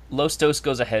Los Dos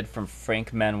goes ahead from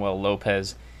Frank Manuel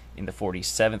Lopez in the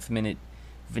 47th minute.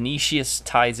 Vinicius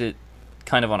ties it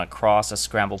kind of on a cross, a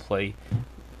scramble play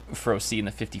for OC in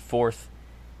the 54th.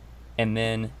 And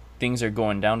then things are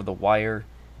going down to the wire.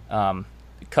 A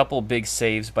couple big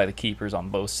saves by the keepers on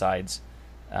both sides.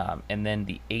 And then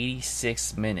the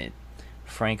 86th minute,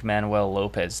 Frank Manuel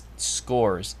Lopez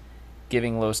scores,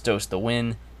 giving Los Dos the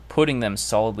win, putting them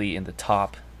solidly in the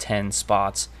top 10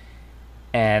 spots.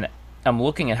 And I'm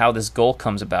looking at how this goal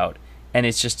comes about, and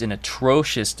it's just an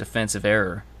atrocious defensive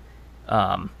error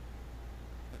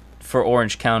for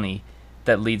Orange County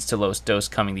that leads to Los Dos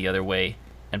coming the other way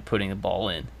and putting the ball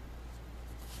in.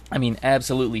 I mean,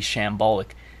 absolutely shambolic.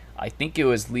 I think it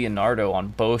was Leonardo on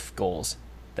both goals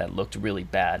that looked really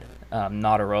bad,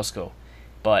 not Orozco.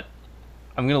 But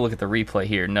I'm going to look at the replay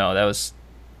here. No, that was...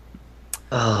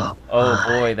 Oh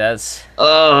boy, that's...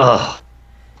 Oh,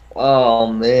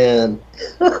 man.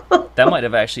 That might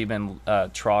have actually been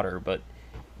Trotter, but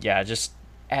yeah, just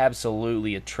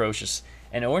absolutely atrocious.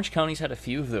 And Orange County's had a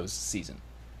few of those this season,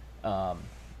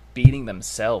 beating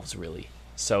themselves, really.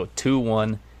 So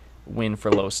 2-1 win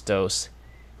for Los Dos,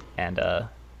 and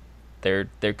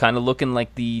they're kind of looking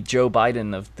like the Joe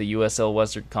Biden of the USL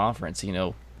Western Conference,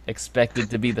 expected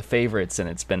to be the favorites, and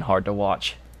it's been hard to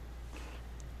watch.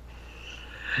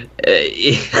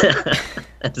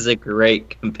 That's a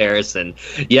great comparison.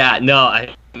 Yeah, no,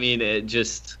 I mean, it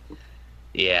just,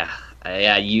 yeah,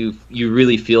 you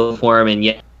really feel for him, and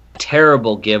yet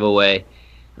terrible giveaway.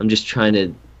 I'm just trying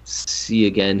to see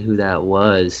again who that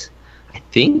was. I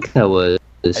think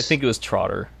it was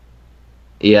Trotter.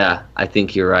 Yeah, I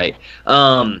think you're right.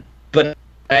 But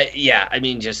yeah, I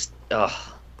mean, just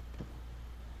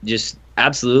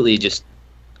absolutely just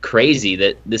crazy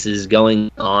that this is going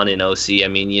on in OC. I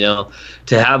mean,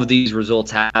 to have these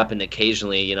results happen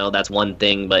occasionally, that's one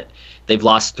thing, but they've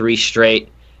lost 3 straight,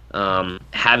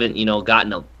 haven't,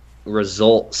 gotten a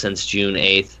result since June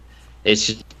 8th.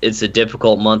 It's a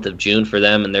difficult month of June for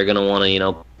them, and they're going to want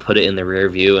to, put it in the rear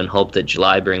view and hope that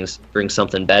July brings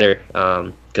something better.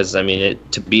 Because, I mean,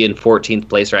 to be in 14th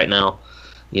place right now,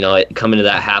 coming to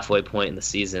that halfway point in the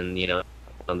season,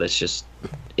 that's just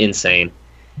insane.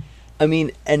 I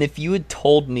mean, and if you had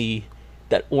told me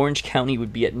that Orange County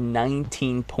would be at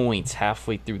 19 points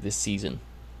halfway through this season,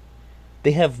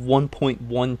 they have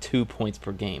 1.12 points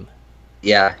per game.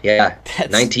 Yeah.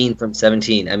 That's... 19 from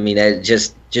 17. I mean,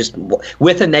 just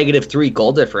with a -3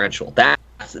 goal differential.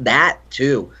 That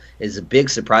too is a big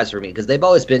surprise for me because they've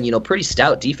always been, pretty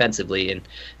stout defensively, and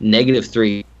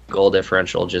 -3 goal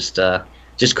differential, just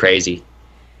crazy.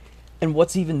 And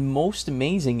what's even most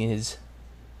amazing is,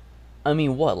 I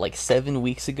mean, what, like 7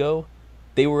 weeks ago,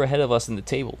 they were ahead of us in the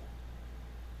table.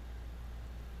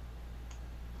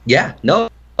 Yeah, no,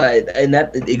 and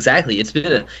that exactly. It's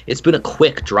been a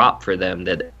quick drop for them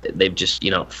that they've just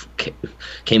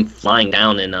came flying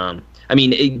down, and I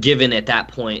mean, given at that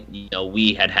point,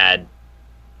 we had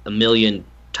a million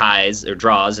ties or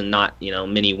draws and not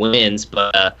many wins,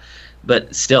 but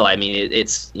still, I mean,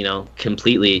 it's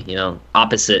completely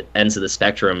opposite ends of the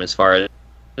spectrum as far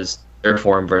as their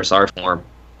form versus our form.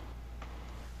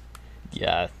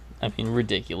 Yeah, I mean,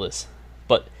 ridiculous.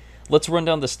 But let's run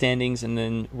down the standings and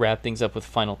then wrap things up with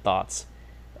final thoughts,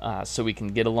 so we can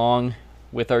get along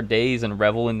with our days and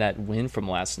revel in that win from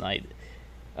last night.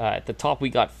 At the top, we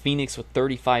got Phoenix with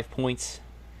 35 points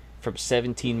from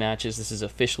 17 matches. This is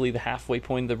officially the halfway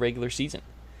point of the regular season.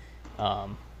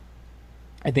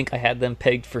 I think I had them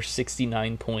pegged for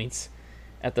 69 points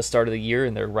at the start of the year,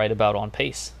 and they're right about on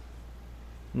pace.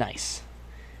 Nice.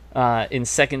 In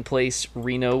second place,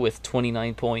 Reno with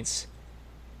 29 points.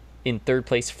 In third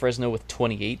place, Fresno with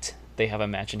 28. They have a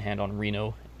match in hand on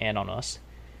Reno and on us.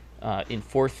 In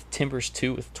fourth, Timbers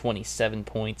 2 with 27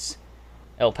 points.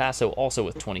 El Paso also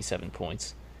with 27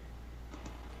 points.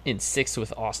 In sixth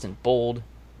with Austin Bold.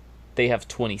 They have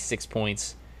 26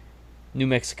 points. New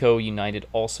Mexico United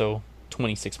also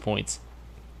 26 points.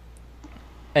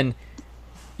 And,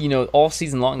 all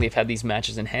season long they've had these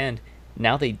matches in hand.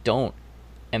 Now they don't.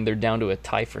 And they're down to a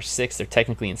tie for sixth. They're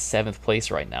technically in seventh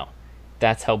place right now.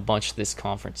 That's how bunched this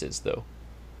conference is, though.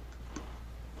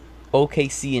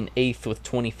 OKC in eighth with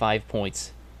 25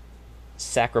 points.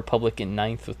 Sac Republic in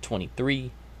ninth with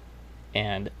 23.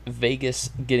 And Vegas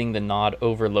getting the nod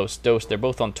over Los Dos. They're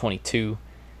both on 22,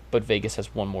 but Vegas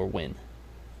has one more win.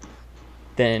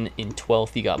 Then in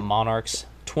 12th, you got Monarchs,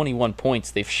 21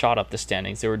 points. They've shot up the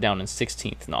standings. They were down in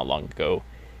 16th not long ago.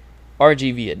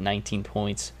 RGV at 19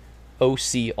 points.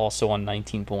 OC also on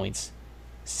 19 points.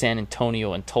 San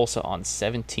Antonio and Tulsa on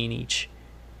 17 each.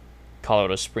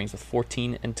 Colorado Springs with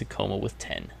 14 and Tacoma with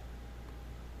 10.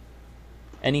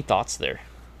 Any thoughts there?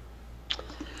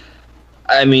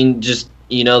 I mean, just,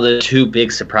 the two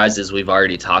big surprises we've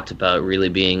already talked about really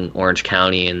being Orange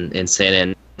County and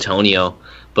San Antonio.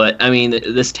 But, I mean,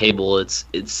 this table, it's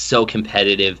so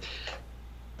competitive.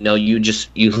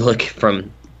 You look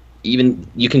from even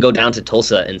you can go down to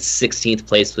Tulsa in 16th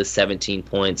place with 17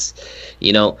 points.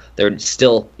 They're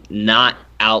still not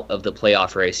out of the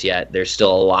playoff race yet. There's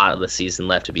still a lot of the season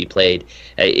left to be played.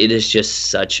 It is just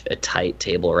such a tight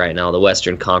table right now. The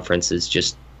Western Conference is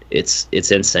just it's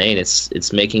insane.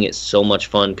 It's making it so much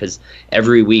fun because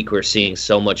every week we're seeing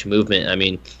so much movement. I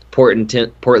mean, Portland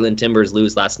Timbers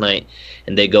lose last night,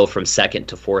 and they go from second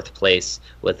to fourth place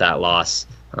with that loss.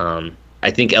 I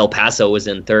think El Paso was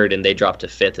in third, and they dropped to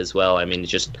fifth as well. I mean,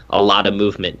 just a lot of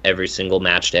movement every single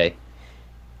match day.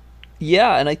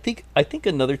 Yeah, and I think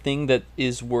another thing that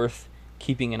is worth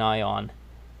keeping an eye on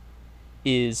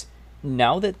is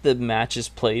now that the matches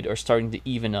played are starting to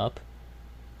even up,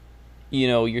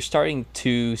 you're starting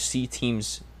to see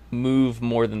teams move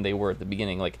more than they were at the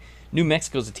beginning. Like, New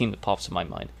Mexico's a team that pops in my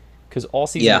mind because all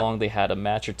season long they had a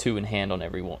match or two in hand on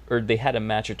everyone, or they had a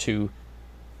match or two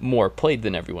more played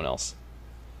than everyone else.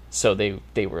 So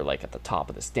they were like at the top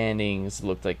of the standings. It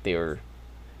looked like they were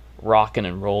rocking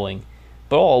and rolling.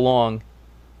 But all along,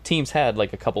 teams had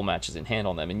like a couple matches in hand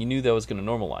on them, and you knew that was going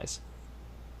to normalize.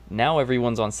 Now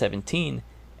everyone's on 17,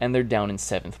 and they're down in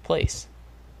 7th place.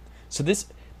 So this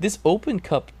Open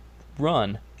Cup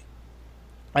run,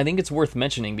 I think it's worth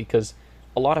mentioning because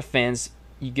a lot of fans,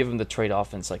 you give them the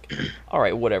trade-off, and it's like, all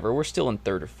right, whatever, we're still in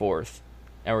 3rd or 4th,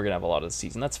 and we're going to have a lot of the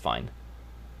season. That's fine.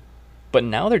 But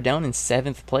now they're down in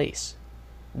 7th place,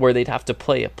 where they'd have to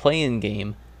play a play-in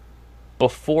game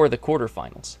before the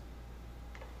quarterfinals.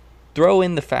 Throw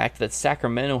in the fact that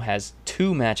Sacramento has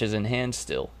 2 matches in hand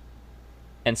still,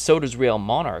 and so does Real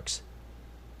Monarchs.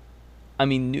 I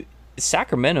mean,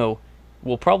 Sacramento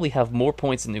will probably have more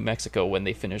points than New Mexico when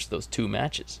they finish those 2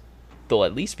 matches. They'll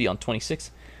at least be on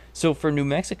 26. So for New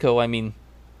Mexico, I mean,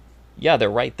 yeah, they're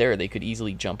right there. They could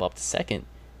easily jump up to 2nd.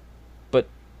 But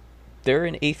they're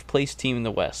an 8th place team in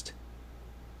the West.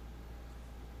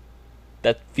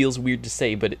 That feels weird to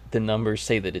say, but the numbers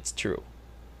say that it's true.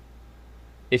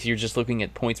 If you're just looking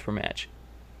at points per match.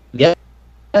 Yeah,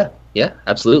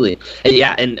 absolutely.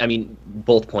 And I mean,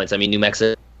 both points. I mean, New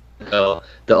Mexico, the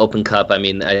Open Cup, I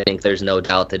mean, I think there's no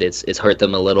doubt that it's hurt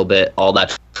them a little bit, all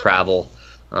that travel,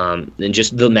 and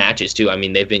just the matches, too. I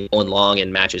mean, they've been going long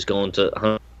in matches, going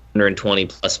to 120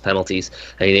 plus penalties.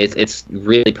 I mean, it's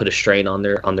really put a strain on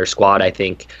their squad. I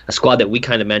think a squad that we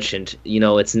kind of mentioned.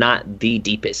 It's not the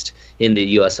deepest in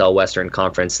the USL Western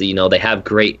Conference. They have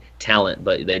great talent,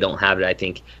 but they don't have it, I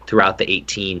think, throughout the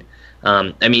 18.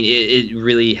 I mean, it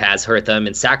really has hurt them.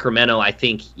 And Sacramento, I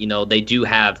think, they do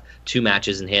have 2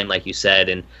 matches in hand, like you said,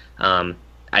 and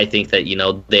I think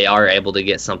that they are able to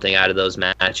get something out of those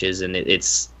matches, and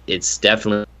it's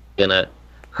definitely gonna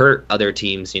hurt other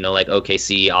teams, like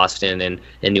OKC, Austin, and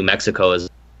New Mexico as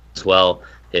well.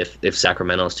 If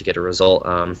Sacramento is to get a result,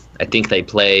 I think they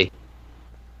play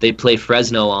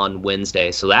Fresno on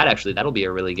Wednesday, so that'll be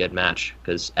a really good match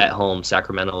because at home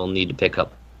Sacramento will need to pick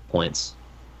up points.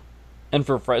 And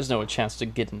for Fresno, a chance to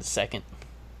get into second.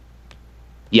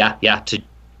 Yeah, to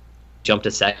jump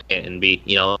to second and be,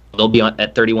 they'll be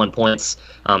at 31 points,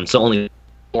 so only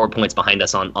 4 points behind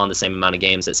us on the same amount of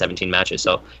games at 17 matches.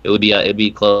 So it'd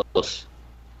be close.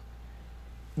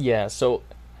 Yeah. So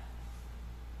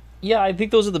yeah, I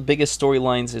think those are the biggest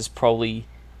storylines. Is probably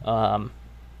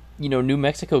New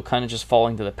Mexico kind of just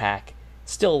falling to the pack.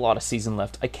 Still a lot of season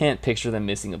left. I can't picture them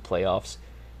missing the playoffs,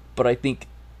 but I think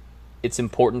it's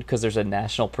important because there's a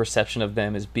national perception of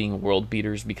them as being world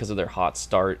beaters because of their hot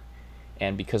start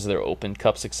and because of their Open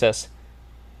Cup success.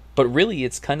 But really,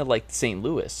 it's kind of like St.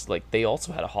 Louis. Like, they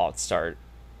also had a hot start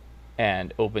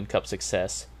and Open Cup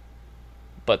success,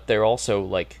 but they're also,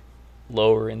 like,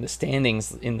 lower in the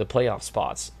standings in the playoff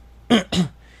spots.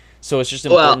 So it's just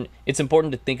important. It's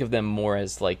important to think of them more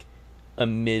as, like, a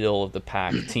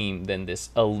middle-of-the-pack team than this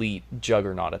elite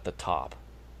juggernaut at the top.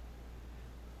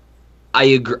 I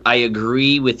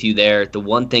agree with you there. The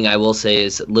one thing I will say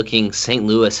is St.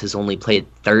 Louis has only played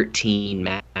 13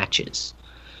 matches.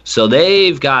 So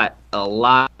they've got a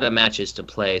lot of matches to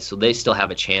play, so they still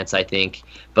have a chance, I think.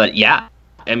 But yeah,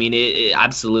 I mean,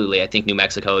 absolutely. I think New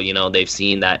Mexico, they've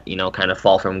seen that, kind of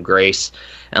fall from grace.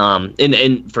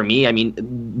 And for me, I mean,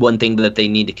 one thing that they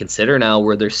need to consider now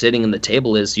where they're sitting in the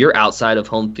table is you're outside of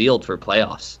home field for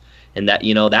playoffs. And that,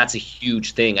 that's a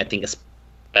huge thing, I think,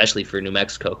 especially for New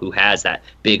Mexico, who has that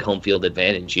big home field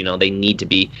advantage. They need to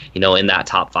be, in that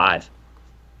top 5.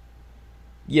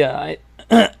 Yeah,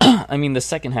 I mean, the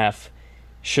second half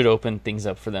should open things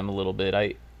up for them a little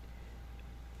bit.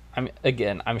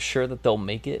 I'm sure that they'll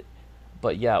make it,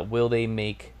 but yeah, will they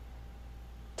make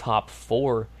top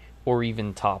 4 or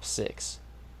even top 6?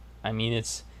 I mean,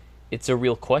 it's a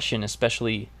real question,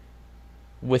 especially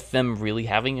with them really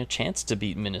having a chance to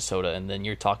beat Minnesota, and then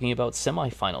you're talking about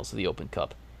semifinals of the Open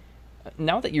Cup.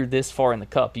 Now that you're this far in the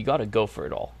Cup, you got to go for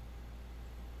it all.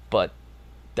 But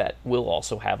that will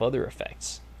also have other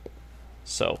effects.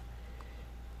 So,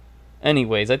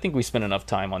 anyways, I think we spent enough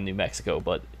time on New Mexico,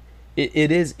 but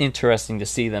it is interesting to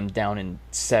see them down in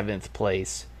 7th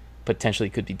place,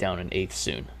 potentially could be down in 8th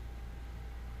soon.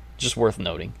 Just worth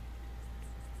noting.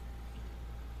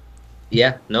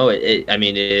 Yeah, no, I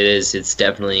mean, it is. It's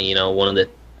definitely, one of the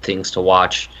things to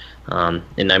watch.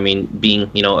 And I mean, being,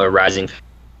 a rising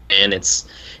fan, it's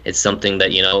something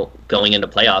that, going into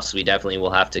playoffs, we definitely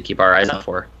will have to keep our eyes out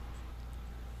for.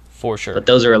 For sure. But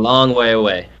those are a long way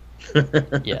away.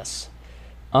 Yes.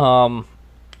 Well,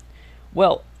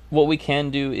 what we can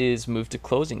do is move to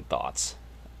closing thoughts.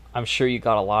 I'm sure you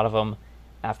got a lot of them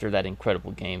after that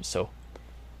incredible game. So,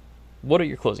 what are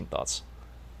your closing thoughts?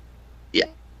 Yeah,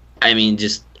 I mean,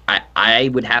 I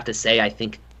would have to say I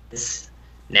think this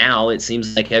now it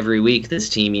seems like every week this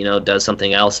team does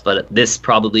something else, but this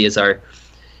probably is our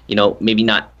maybe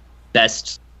not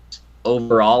best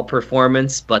overall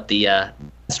performance, but the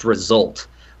best result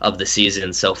of the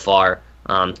season so far,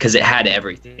 because it had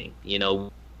everything.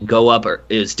 Go up, or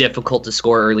it was difficult to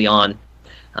score early on,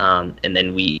 and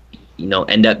then we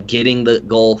end up getting the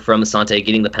goal from Asante,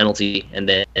 getting the penalty, and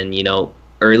then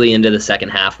early into the second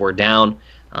half we're down,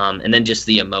 and then just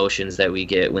the emotions that we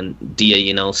get when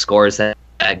Dia scores that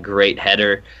great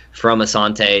header from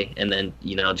Asante, and then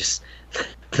just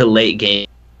the late game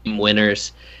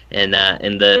winners, and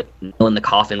the nail in the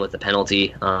coffin with the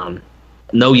penalty.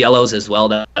 No yellows as well.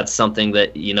 That's something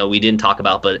that we didn't talk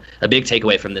about, but a big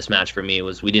takeaway from this match for me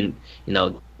was we didn't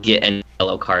get any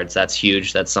yellow cards. That's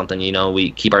huge. That's something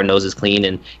we keep our noses clean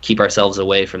and keep ourselves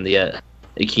away from the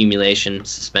accumulation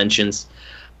suspensions.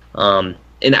 And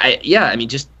I mean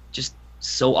just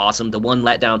so awesome. The one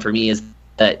letdown for me is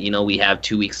that we have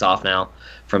 2 weeks off now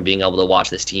from being able to watch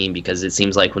this team, because it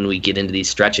seems like when we get into these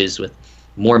stretches with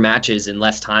more matches in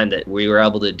less time that we were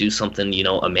able to do something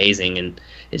amazing, and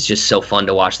it's just so fun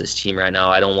to watch this team right now.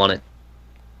 I don't want it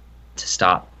to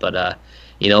stop, but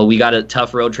we got a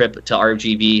tough road trip to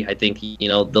RGV. I think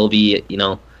they'll be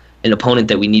an opponent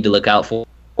that we need to look out for,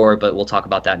 but we'll talk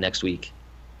about that next week.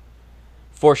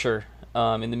 For sure.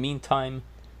 In the meantime,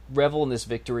 revel in this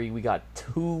victory. We got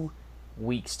 2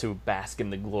 weeks to bask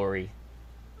in the glory.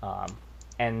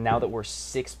 And now that we're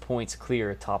 6 points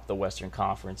clear atop the Western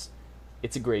Conference,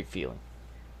 it's a great feeling.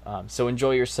 So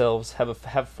enjoy yourselves.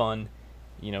 Have fun.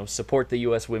 Support the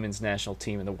U.S. women's national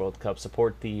team in the World Cup.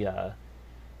 Support the,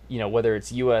 whether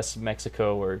it's U.S.,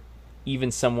 Mexico, or even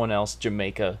someone else,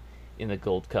 Jamaica, in the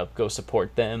Gold Cup. Go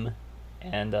support them.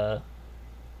 And,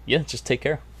 just take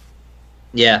care.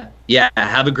 Yeah.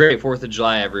 Have a great 4th of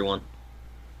July, everyone.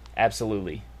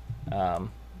 Absolutely.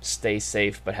 Stay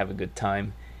safe, but have a good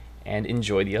time. And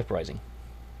enjoy the uprising.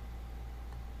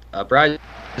 Uprising.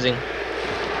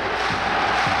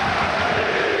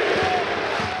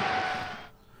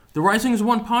 The Rising is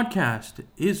One podcast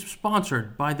is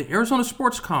sponsored by the Arizona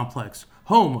Sports Complex,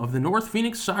 home of the North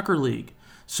Phoenix Soccer League,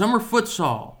 Summer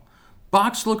Futsal,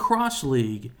 Box Lacrosse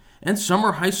League, and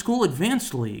Summer High School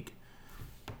Advanced League.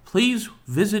 Please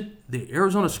visit the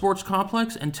Arizona Sports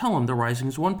Complex and tell them the Rising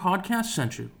is One podcast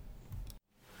sent you.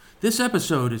 This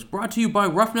episode is brought to you by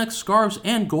Roughneck Scarves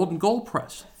and Golden Gold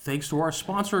Press. Thanks to our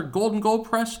sponsor, Golden Gold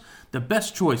Press, the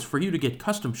best choice for you to get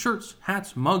custom shirts,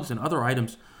 hats, mugs, and other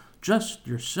items just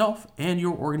yourself and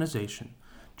your organization.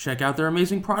 Check out their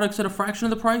amazing products at a fraction of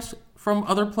the price from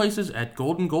other places at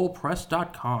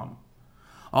goldengoldpress.com.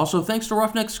 Also, thanks to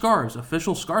Roughneck Scarves,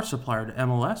 official scarf supplier to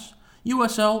MLS,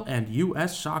 USL, and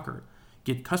US Soccer.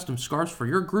 Get custom scarves for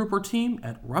your group or team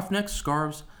at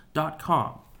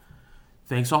roughneckscarves.com.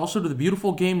 Thanks also to the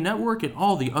Beautiful Game Network and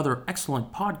all the other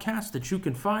excellent podcasts that you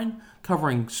can find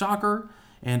covering soccer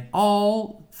and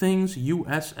all things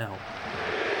USL.